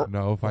hard.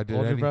 No, if I did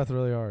Hold your any- breath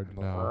really hard.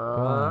 No,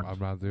 on. I'm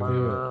not doing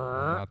Do it. it.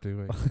 I'm not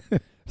doing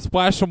it.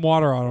 Splash some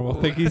water on him.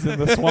 We'll think he's in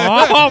the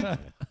swamp.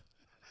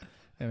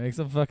 Hey, make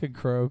some fucking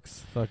croaks.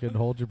 Fucking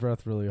hold your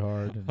breath really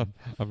hard. And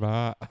I'm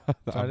not.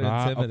 Try I'm to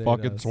not a intimidate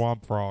fucking us.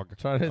 swamp frog.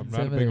 Try to I'm not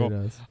a big intimidate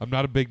ol- us. I'm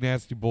not a big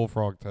nasty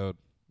bullfrog toad.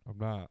 I'm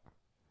not.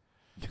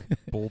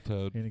 Bull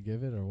toad. You gonna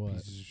give it or what?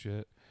 Pieces of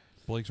shit.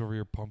 Blake's over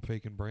here pump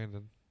faking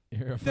Brandon.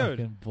 You're a Dude.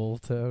 fucking bull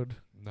toad.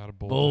 Not a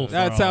bull. Bull toad.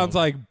 That sounds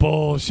like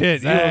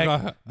bullshit. You Zach,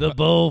 look like- the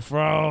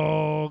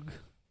bullfrog.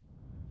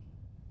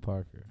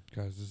 Parker.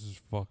 Guys, this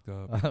is fucked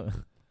up.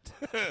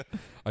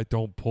 I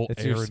don't pull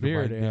It's air your into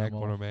spirit my neck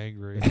animal. when I'm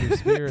angry. It's your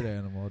spirit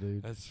animal,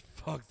 dude. That's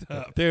fucked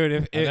up.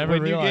 Dude, I never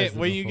when you realized get it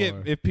when you get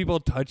before. if people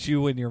touch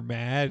you when you're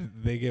mad,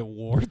 they get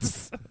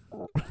warts.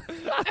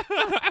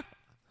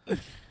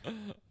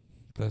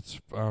 I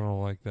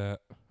don't like that.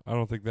 I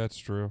don't think that's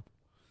true.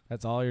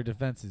 That's all your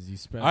defenses. You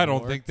spread. I don't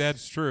warts. think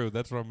that's true.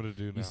 That's what I'm going to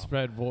do now. You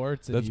spread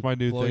warts. And That's you my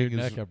new blow thing. Your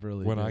Is neck up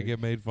really when I big. get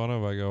made fun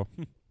of, I go,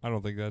 I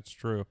don't think that's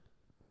true.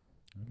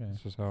 Okay.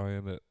 That's just how I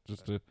end it.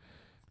 Just to,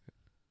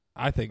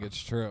 I think it's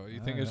true.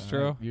 You think it's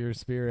true? Your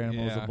spirit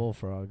animal is Yeah. a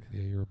bullfrog.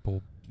 yeah, you're a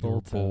bull. Bull You're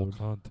a bull toad.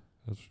 cunt.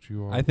 That's what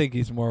you are. I think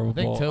he's more of I a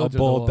think bull, toads are the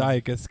bull one-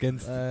 dyke, a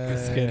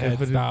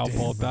skinhead style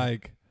bull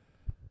dyke.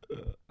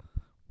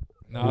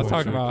 No, I was Ooh, I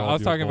talking should've about. I called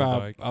was you a talking bull about.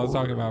 dyke. I was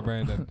talking about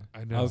Brandon.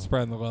 I know. I was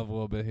spreading the love a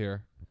little bit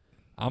here.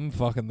 I'm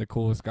fucking the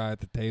coolest guy at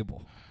the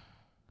table.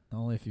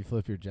 Only if you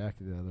flip your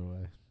jacket the other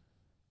way.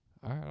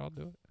 All right, I'll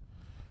do it.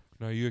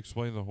 Now you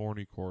explain the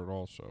horny court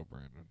also,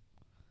 Brandon.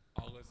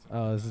 I'll listen.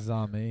 Oh, this is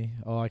on me.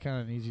 Oh, I kind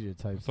of need you to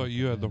type. I thought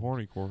you something had the in.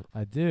 horny court.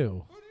 I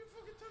do.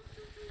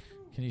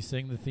 Can you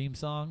sing the theme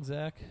song,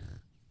 Zach?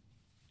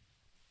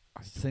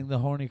 Sing the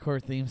horny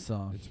court theme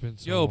song. It's been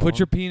so Yo, put long.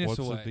 your penis What's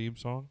away. the theme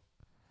song?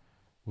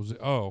 Was it?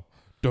 Oh,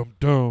 dum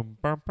dum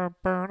bum bum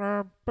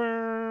bum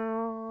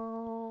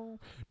bum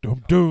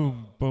dum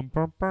dum bum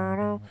bum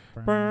bum bum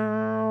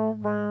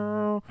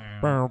bum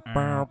bum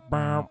bum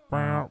bum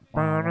bum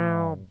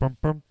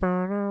bum bum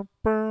bum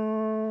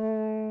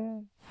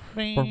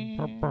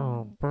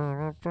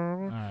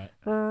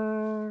All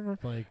right.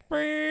 Like,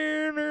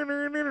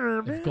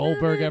 if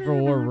Goldberg ever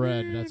wore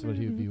red, that's what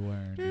he would be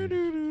wearing. Dude.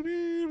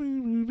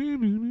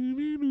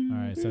 All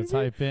right, so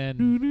type in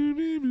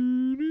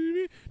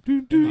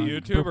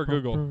YouTube or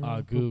Google?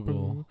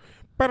 Google.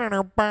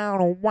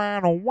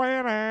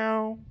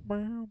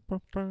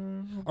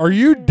 Are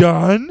you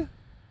done?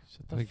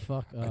 Shut the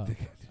fuck up.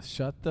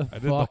 Shut the I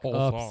did the fuck whole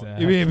up, song. Zach.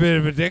 You being a bit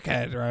of a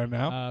dickhead right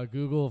now.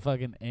 Google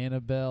fucking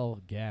Annabelle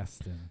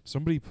Gaston.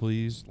 Somebody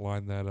please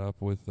line that up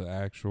with the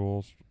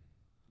actual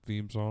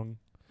theme song.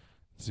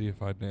 See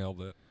if I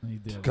nailed it. He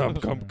did. Come,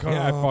 I'm come, sure. come,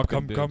 Yeah, I fucking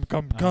come, did. come,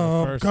 come, The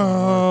come, first one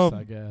works, I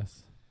come,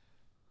 guess.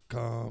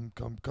 come,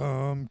 come,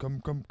 come,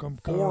 come, come,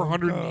 come,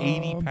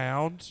 480 come.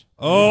 pounds.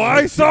 Oh,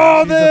 I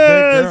saw She's a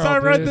big this. girl, I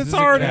read dude. this She's a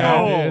cat, dude.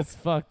 article. It's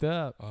fucked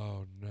up.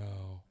 Oh no!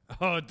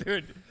 Oh,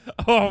 dude.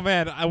 Oh,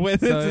 man.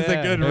 This So, is yeah.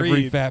 a good Every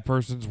read. fat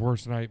person's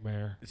worst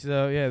nightmare.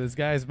 So yeah, this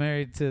guy's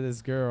married to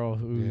this girl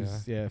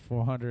who's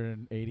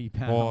 480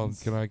 pounds. Hold on,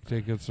 can I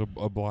take us a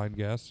blind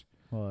guess?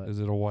 What? Is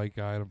it a white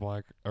guy and a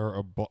black, or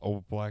a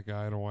black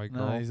guy and a white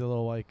girl? No, he's a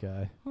little white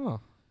guy. Huh.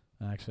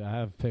 Actually, I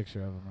have a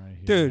picture of him right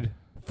here. Dude,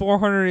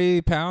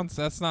 480 pounds?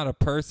 That's not a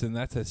person.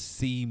 That's a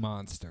sea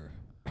monster.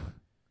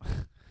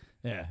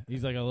 Yeah,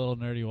 he's like a little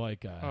nerdy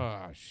white guy.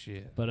 Oh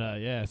shit! But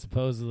yeah,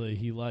 supposedly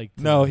he liked.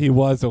 No, he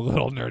was a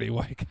little nerdy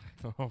white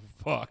guy. Oh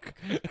fuck!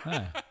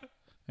 Huh.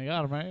 I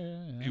got him right.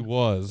 Yeah. He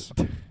was.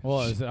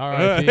 Was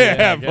R.I.P.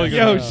 Yeah, I guess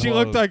Yo, so. she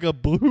looked like a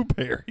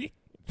blueberry.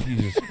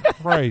 Jesus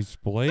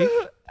Christ, Blake!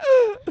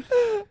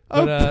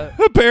 But,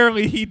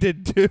 Apparently he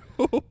did too.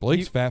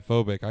 Blake's fat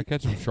phobic. I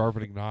catch him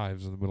sharpening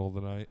knives in the middle of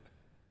the night.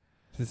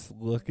 Just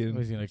looking.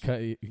 He's gonna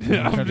cut you.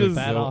 I'm Cut the just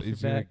fat off your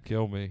He's gonna back.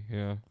 kill me.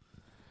 Yeah.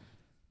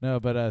 No,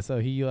 but so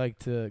he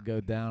liked to go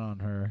down on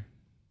her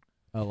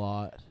a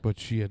lot. But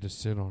she had to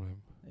sit on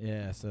him.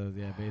 Yeah. So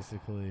yeah,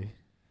 basically.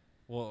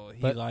 Well,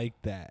 he But-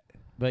 liked that.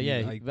 But He yeah,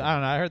 liked I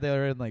don't know. I heard they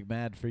were in like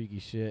mad freaky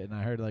shit, and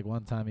I heard like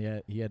one time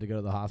he had to go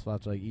to the hospital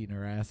after like eating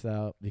her ass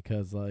out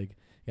because like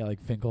he got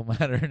like fecal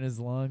matter in his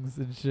lungs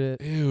and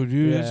shit. Ew,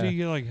 dude. That's Yeah. how you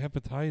get like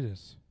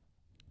hepatitis.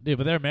 Dude,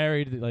 but they're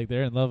married, like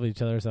they're in love with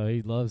each other, so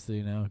he loves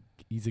to,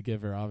 he's a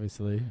giver,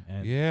 obviously,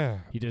 and Yeah.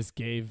 he just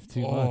gave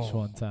too Oh. much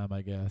one time,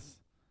 I guess.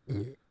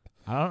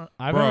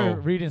 I Bro.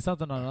 remember reading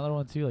something on another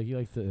one too. Like he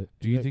likes to.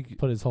 Do you like, think-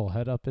 put his whole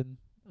head up in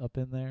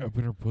there? Up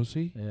in her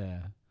pussy? Yeah,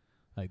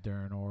 like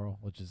during oral,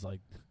 which is like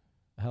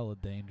hella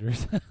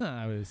dangerous.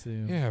 I would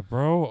assume. Yeah,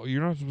 bro.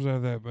 You're not supposed to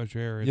have that much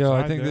hair. Yo, I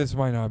inside think there. this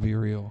might not be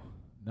real.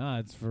 No,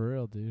 it's for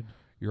real, dude.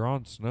 You're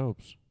on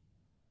Snopes.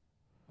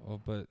 Oh,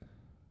 but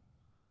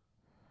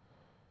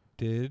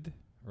did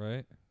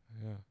right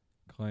Yeah.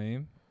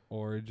 claim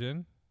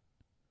origin,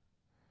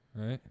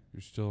 right?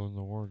 You're still in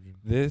the origin.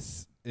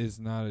 This is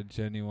not a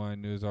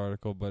genuine news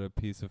article, but a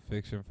piece of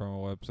fiction from a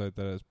website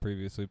that has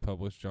previously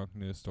published junk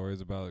news stories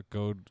about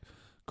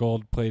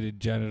gold-plated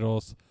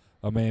genitals,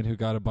 a man who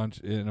got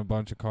in a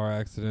bunch of car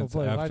accidents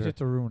Why'd you after. have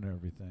to ruin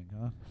everything,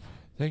 huh?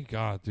 Thank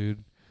God,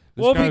 dude.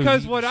 This Well, guy was because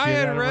eating what I shit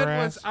had out of her read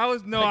ass.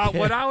 was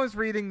what I was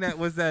reading that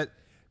was that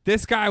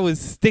this guy was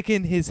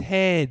sticking his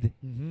head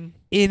in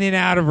and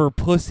out of her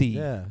pussy.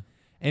 Yeah.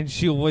 And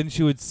when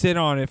she would sit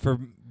on it for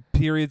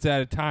periods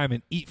at a time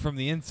and eat from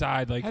the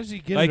inside, like How does he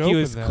get like it he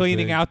open was that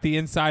cleaning big? out the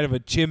inside of a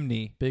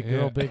chimney. Big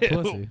girl, big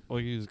pussy.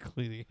 Like he was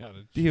cleaning out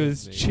a He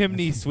was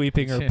chimney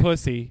sweeping her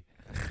pussy,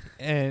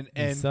 and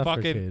fucking,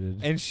 suffocated.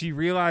 and she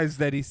realized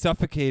that he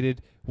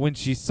suffocated when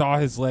she saw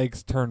his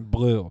legs turn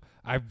blue.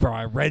 I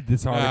read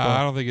this article.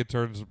 I don't think it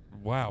turns.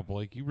 Wow,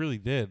 Blake, you really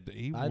did.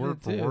 He I word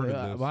did for too. word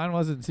Yeah, this. mine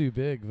wasn't too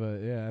big, but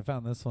yeah, I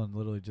found this one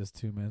literally just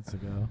 2 minutes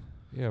ago,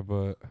 Yeah,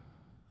 but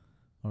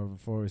or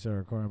before we started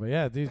recording. But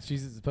yeah, dude,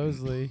 she's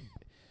supposedly,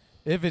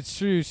 if it's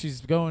true, she's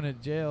going to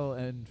jail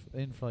and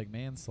in for like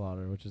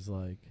manslaughter, which is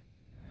like,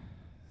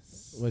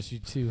 was she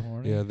too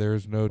horny? yeah,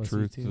 there's no Was he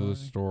truth too to horny? the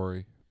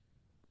story.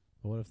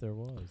 But what if there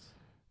was?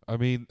 I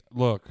mean,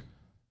 look,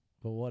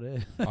 But what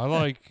if? I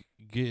like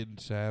getting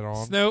sat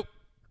on.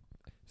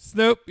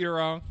 Snoop, you're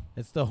wrong.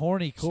 It's the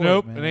horny court,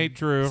 Snope, man. it ain't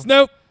true.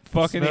 Snoop,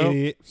 fucking Snope,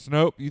 idiot.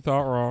 Snope, you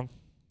thought wrong.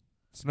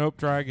 Snope,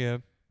 try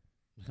again.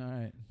 All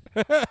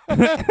right.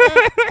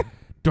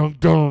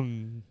 Dunk,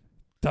 dunk.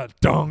 Da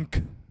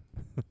dunk.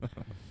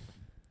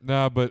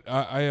 Nah, but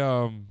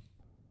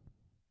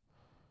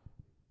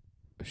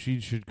she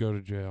should go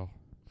to jail.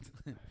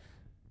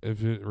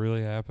 If it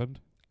really happened,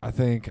 I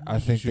think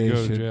she they go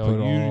to should jail. put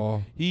You-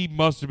 all. He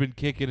must have been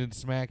kicking and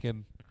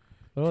smacking,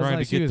 But it wasn't trying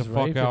like to she get the was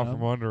fuck raping out him.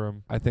 from under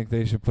him. I think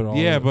they should put all.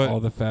 Yeah, but all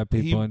the fat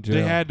people in jail.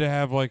 They had to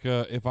have like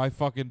a, if I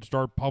fucking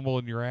start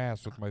pummeling your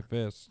ass with my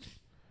fist,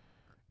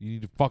 you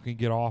need to fucking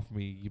get off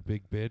me, you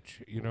big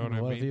bitch. You know what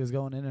I What if he mean? was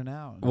going in and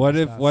out? and What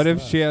just if got what if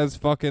stuck? she has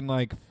fucking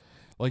like?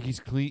 Like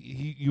he's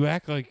clean. You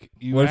act like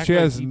you. What if act she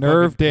like has he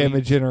nerve fucking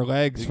damage cleans- in her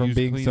legs like from he's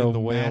being cleaning so the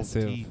whale's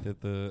massive? teeth at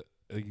the.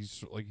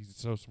 He's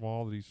so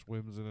small that he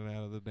swims in and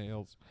out of the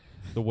nails,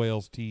 the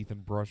whale's teeth,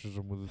 and brushes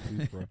them with a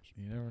toothbrush.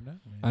 You never know.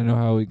 Man. I know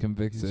how we can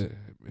fix He's, it.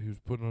 he was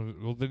putting on.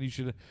 Well, then you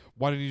should.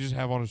 Why didn't you just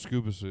have on a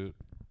scuba suit?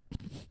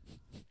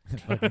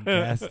 Fucking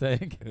gas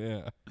tank.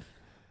 Yeah.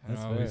 That's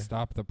No, we fair.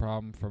 stop the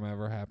problem from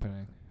ever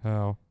happening.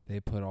 How? They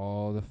put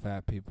all the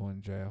fat people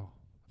in jail.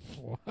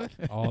 What?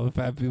 All the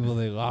fat people,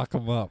 they lock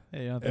them up.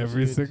 Hey, you don't think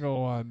Every she could-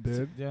 single one,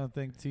 dude. You don't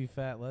think two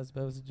fat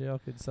lesbos in jail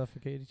could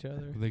suffocate each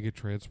other? They get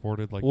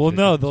transported like. Well,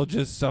 no, chickens. they'll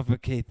just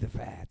suffocate the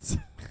fats.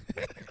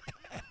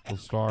 They'll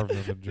starve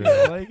them in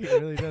jail. Like he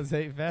really does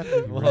hate fat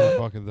He people. really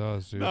fucking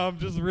does, dude. No, I'm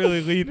just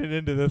really leaning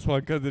into this one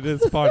because it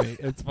is funny.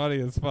 It's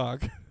funny as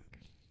fuck.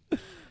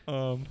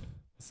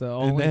 So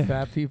only then-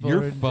 fat people You're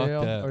are in fucked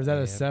jail, up, or is that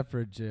man. a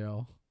separate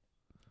jail?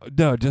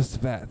 No,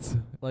 just fats.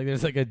 Like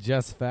there's like a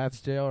just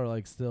fats jail, or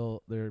like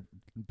still they're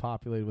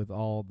populated with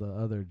all the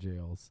other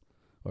jails,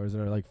 or is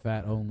there like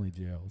fat only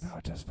jails? No,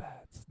 just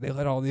fats. They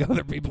let all the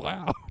other people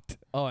out.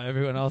 Oh,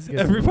 everyone else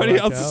gets Everybody to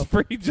else black is out?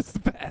 free, just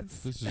fats.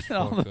 This is And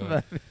all fucked the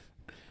up. fat-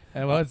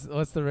 And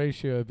what's the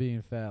ratio of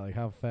being fat? Like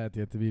how fat do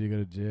you have to be to go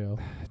to jail?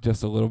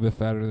 Just a little bit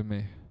fatter than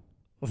me.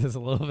 Just a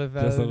little bit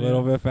fatter. Just a than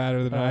little you? bit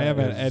fatter than I am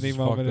Yeah, at this any is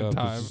moment fucked in up.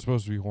 time. This is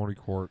supposed to be horny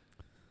court.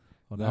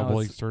 Well, Now now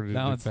Blake's it's, turned it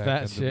now into it's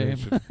fat shame.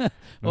 condemnation.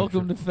 No,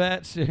 Welcome sure. to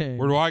fat shame.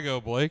 Where do I go,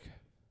 Blake?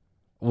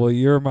 Well,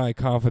 you're my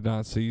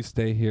confidant, so you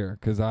stay here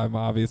because I'm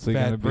obviously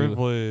going to Fat be.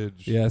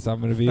 privilege. Yes, I'm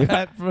going to be.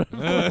 Fat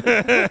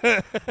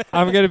privilege.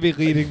 I'm going to be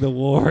leading the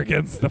war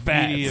against the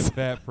Media fats.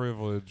 fat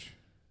privilege.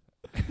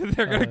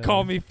 They're going to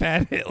call me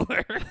Fat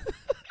Hitler.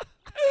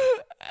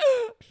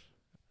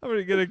 I'm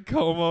going to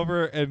comb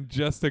over and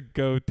just a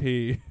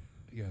goatee.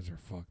 You guys are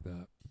fucked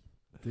up.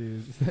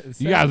 Dude,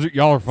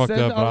 Y'all are fucked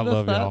up, but I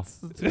love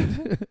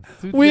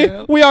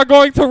y'all. We are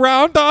going to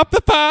round up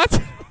the fats.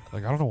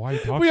 Like, I don't know why you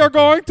talk We like are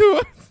going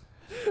to.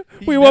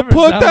 He We will never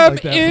put sounded them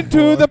like that into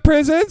before. the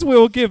prisons. We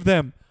will give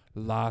them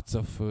lots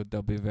of food.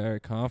 They'll be very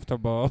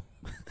comfortable.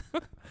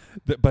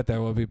 But there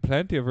will be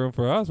plenty of room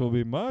for us. We'll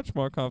be much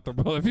more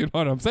comfortable, if you know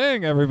what I'm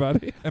saying,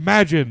 everybody.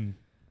 Imagine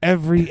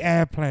every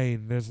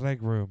airplane, there's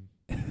leg room.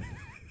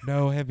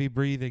 No heavy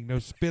breathing, no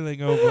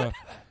spilling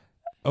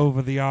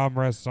over the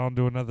armrests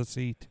onto another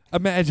seat.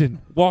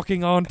 Imagine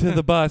walking onto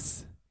the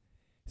bus,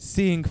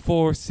 seeing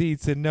 4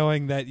 seats and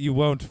knowing that you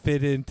won't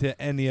fit into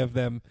any of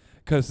them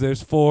because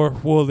there's 4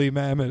 woolly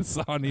mammoths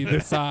on either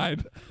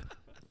side.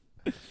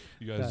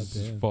 You guys,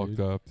 this Goddamn, is fucked dude.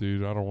 up,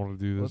 dude. I don't want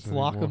to do this. Let's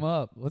lock them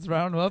up. Let's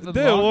round them up and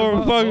Dude, lock we're 'em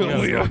up. fucking- We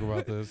gotta Yeah. talk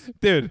about this.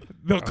 Dude,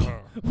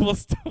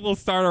 we'll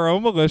start our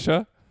own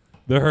militia,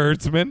 the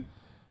herdsmen.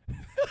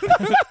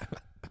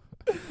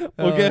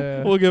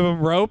 We'll give them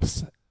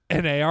ropes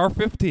and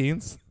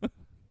AR-15s.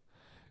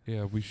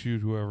 Yeah, we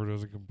shoot whoever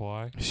doesn't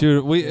comply.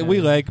 Shoot,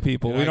 we leg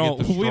people. And We I don't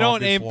get the we don't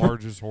strongest, aim for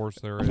largest horse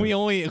there is. we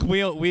aim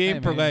Hey,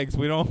 for man. legs.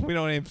 We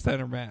don't aim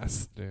center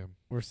mass. Damn.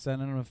 We're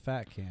sending them to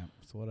fat camp.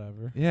 It's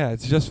whatever. Yeah,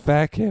 it's just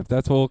fat camp.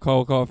 That's what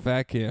we'll call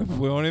fat camp.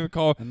 We won't even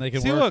call. And they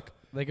can See, work. look,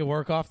 They can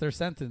work off their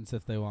sentence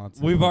if they want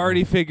to. we've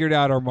already figured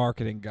out our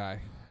marketing guy.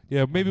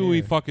 Yeah, maybe I'm we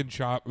here. fucking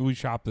shop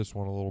this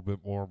one a little bit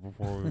more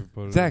before we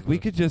put it. Zach, in we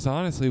the- could just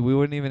honestly, we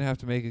wouldn't even have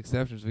to make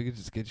exceptions. We could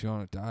just get you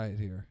on a diet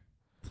here.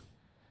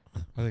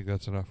 I think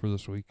that's enough for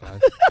this week,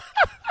 guys.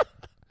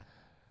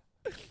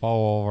 Follow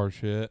all of our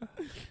shit.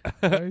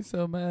 Why are you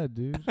so mad,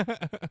 dude?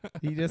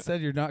 He just said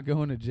you're not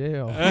going to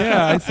jail.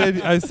 Yeah,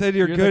 I said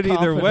you're You're good the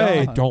either way.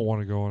 confidant. Don't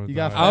want to go on a You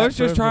got diet. I fat was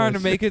just trying to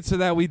privilege. make it so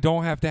that we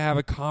don't have to have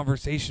a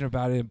conversation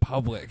about it in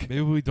public.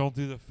 Maybe we don't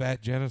do the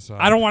fat genocide.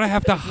 I don't want to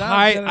have to It's not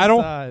hide. I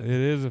don't. genocide. It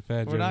is a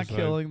fat We're not genocide.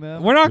 killing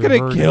them. We're not You're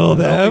gonna hurting kill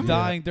them. They'll them. be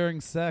dying during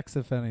sex,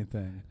 if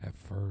anything. At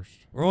first.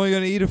 We're only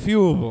gonna eat a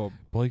few of them.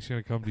 Blake's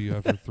going to come to you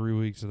after 3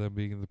 weeks of them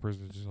being in the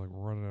prison. Just like,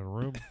 we're running out of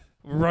room.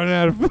 We're running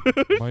out of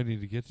food. Might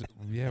need to get to.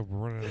 Yeah, we're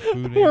running out of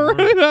food. We're and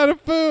running out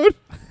of food.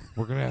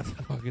 We're going to have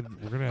to fucking.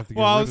 We're going to have to get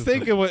Well, I rid was of some-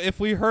 thinking, if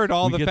we heard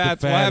all We the get the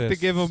fats, we'll have to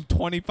give them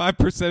fattest.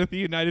 25% of the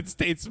United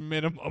States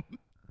minimum.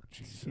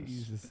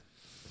 Jesus.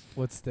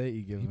 What state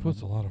you giving He puts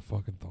a them? lot of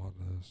fucking thought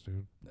into this,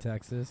 dude.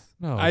 Texas.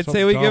 No, I'd some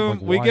say we dumb, give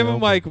them. We give them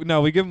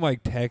Wyoming. we give them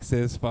like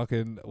Texas.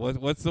 Fucking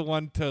what's the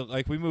one to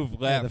like? We move Yeah,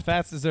 left. the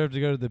fats deserve to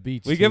go to the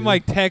beach. We give them too.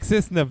 like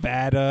Texas,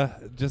 Nevada,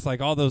 just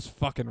like all those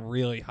fucking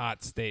really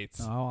hot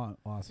states. No, I want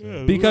Las Vegas.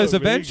 Yeah. Because Vegas,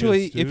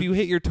 eventually, if dude. you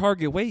hit your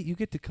target weight, you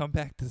get to come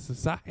back to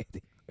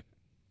society.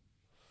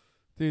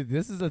 Dude,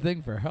 this is a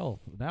thing for health.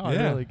 Now I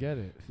Yeah. really get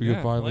it. We Yeah.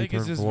 can finally Blake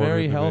is turn just Florida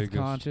very into health Vegas.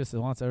 conscious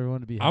and wants everyone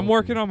to be healthy. I'm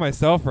working on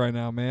myself right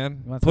now,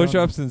 man. You want to tell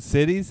Push-ups in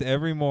cities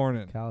every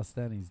morning.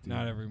 calisthenics, dude.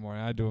 Not every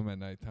morning. I do them at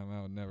nighttime.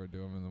 I would never do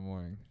them in the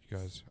morning. You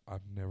guys,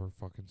 I've never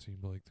fucking seen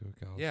Blake do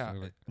a Yeah,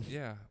 calisthenic.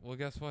 yeah. Well,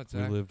 guess what, We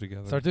Zach? live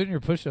together. Start doing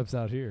your push-ups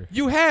out here.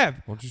 You have.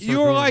 Why don't you You start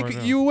were doing it like right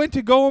now? you went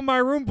to go in my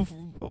room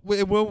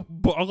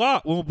a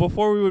lot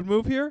before we would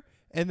move here,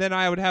 and then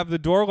I would have the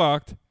door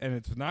locked, and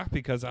it's not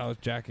because I was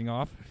jacking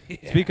off.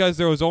 It's because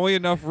there was only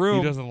enough He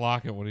room. doesn't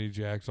lock it when he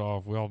jacks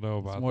off. We all know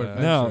about more that.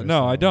 adventurous.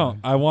 No, I that don't.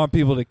 way. I want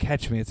people to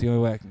catch me. It's the only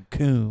way I can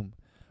coom.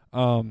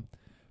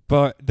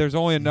 But there's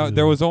only enough.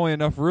 There was only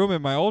enough room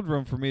in my old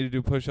room for me to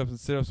do push-ups and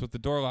sit-ups with the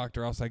door locked,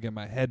 or else I get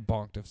my head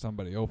bonked if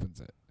somebody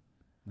opens it.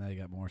 Now you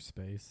got more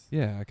space.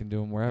 Yeah, I can do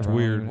them It's wherever. I don't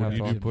weird even when have you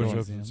to do open doors.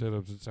 push-ups and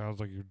sit-ups. It sounds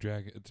like you're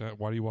jacking.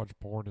 Why do you watch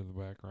porn in the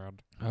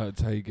background?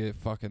 It's how you get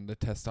fucking the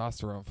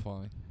testosterone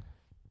flowing.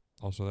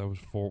 Also, that was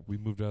we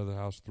moved out of the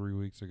house 3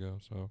 weeks ago,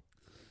 so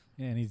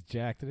Yeah, and he's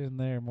jacked it in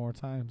there more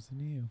times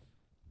than you.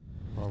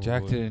 probably.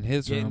 Jacked it in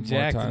his Getting room more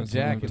jacked and times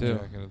than him, jacking too.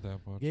 Jacking it that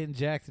much. Getting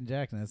jacked and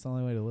jacking. That's the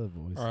only way to live,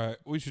 boys. All right,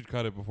 we should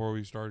cut it before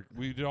we start.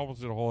 We almost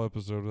did a whole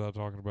episode without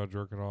talking about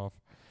jerking off.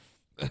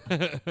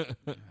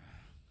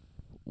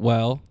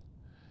 Well,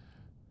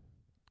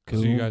 See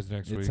you cool. guys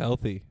next It's week.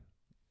 healthy.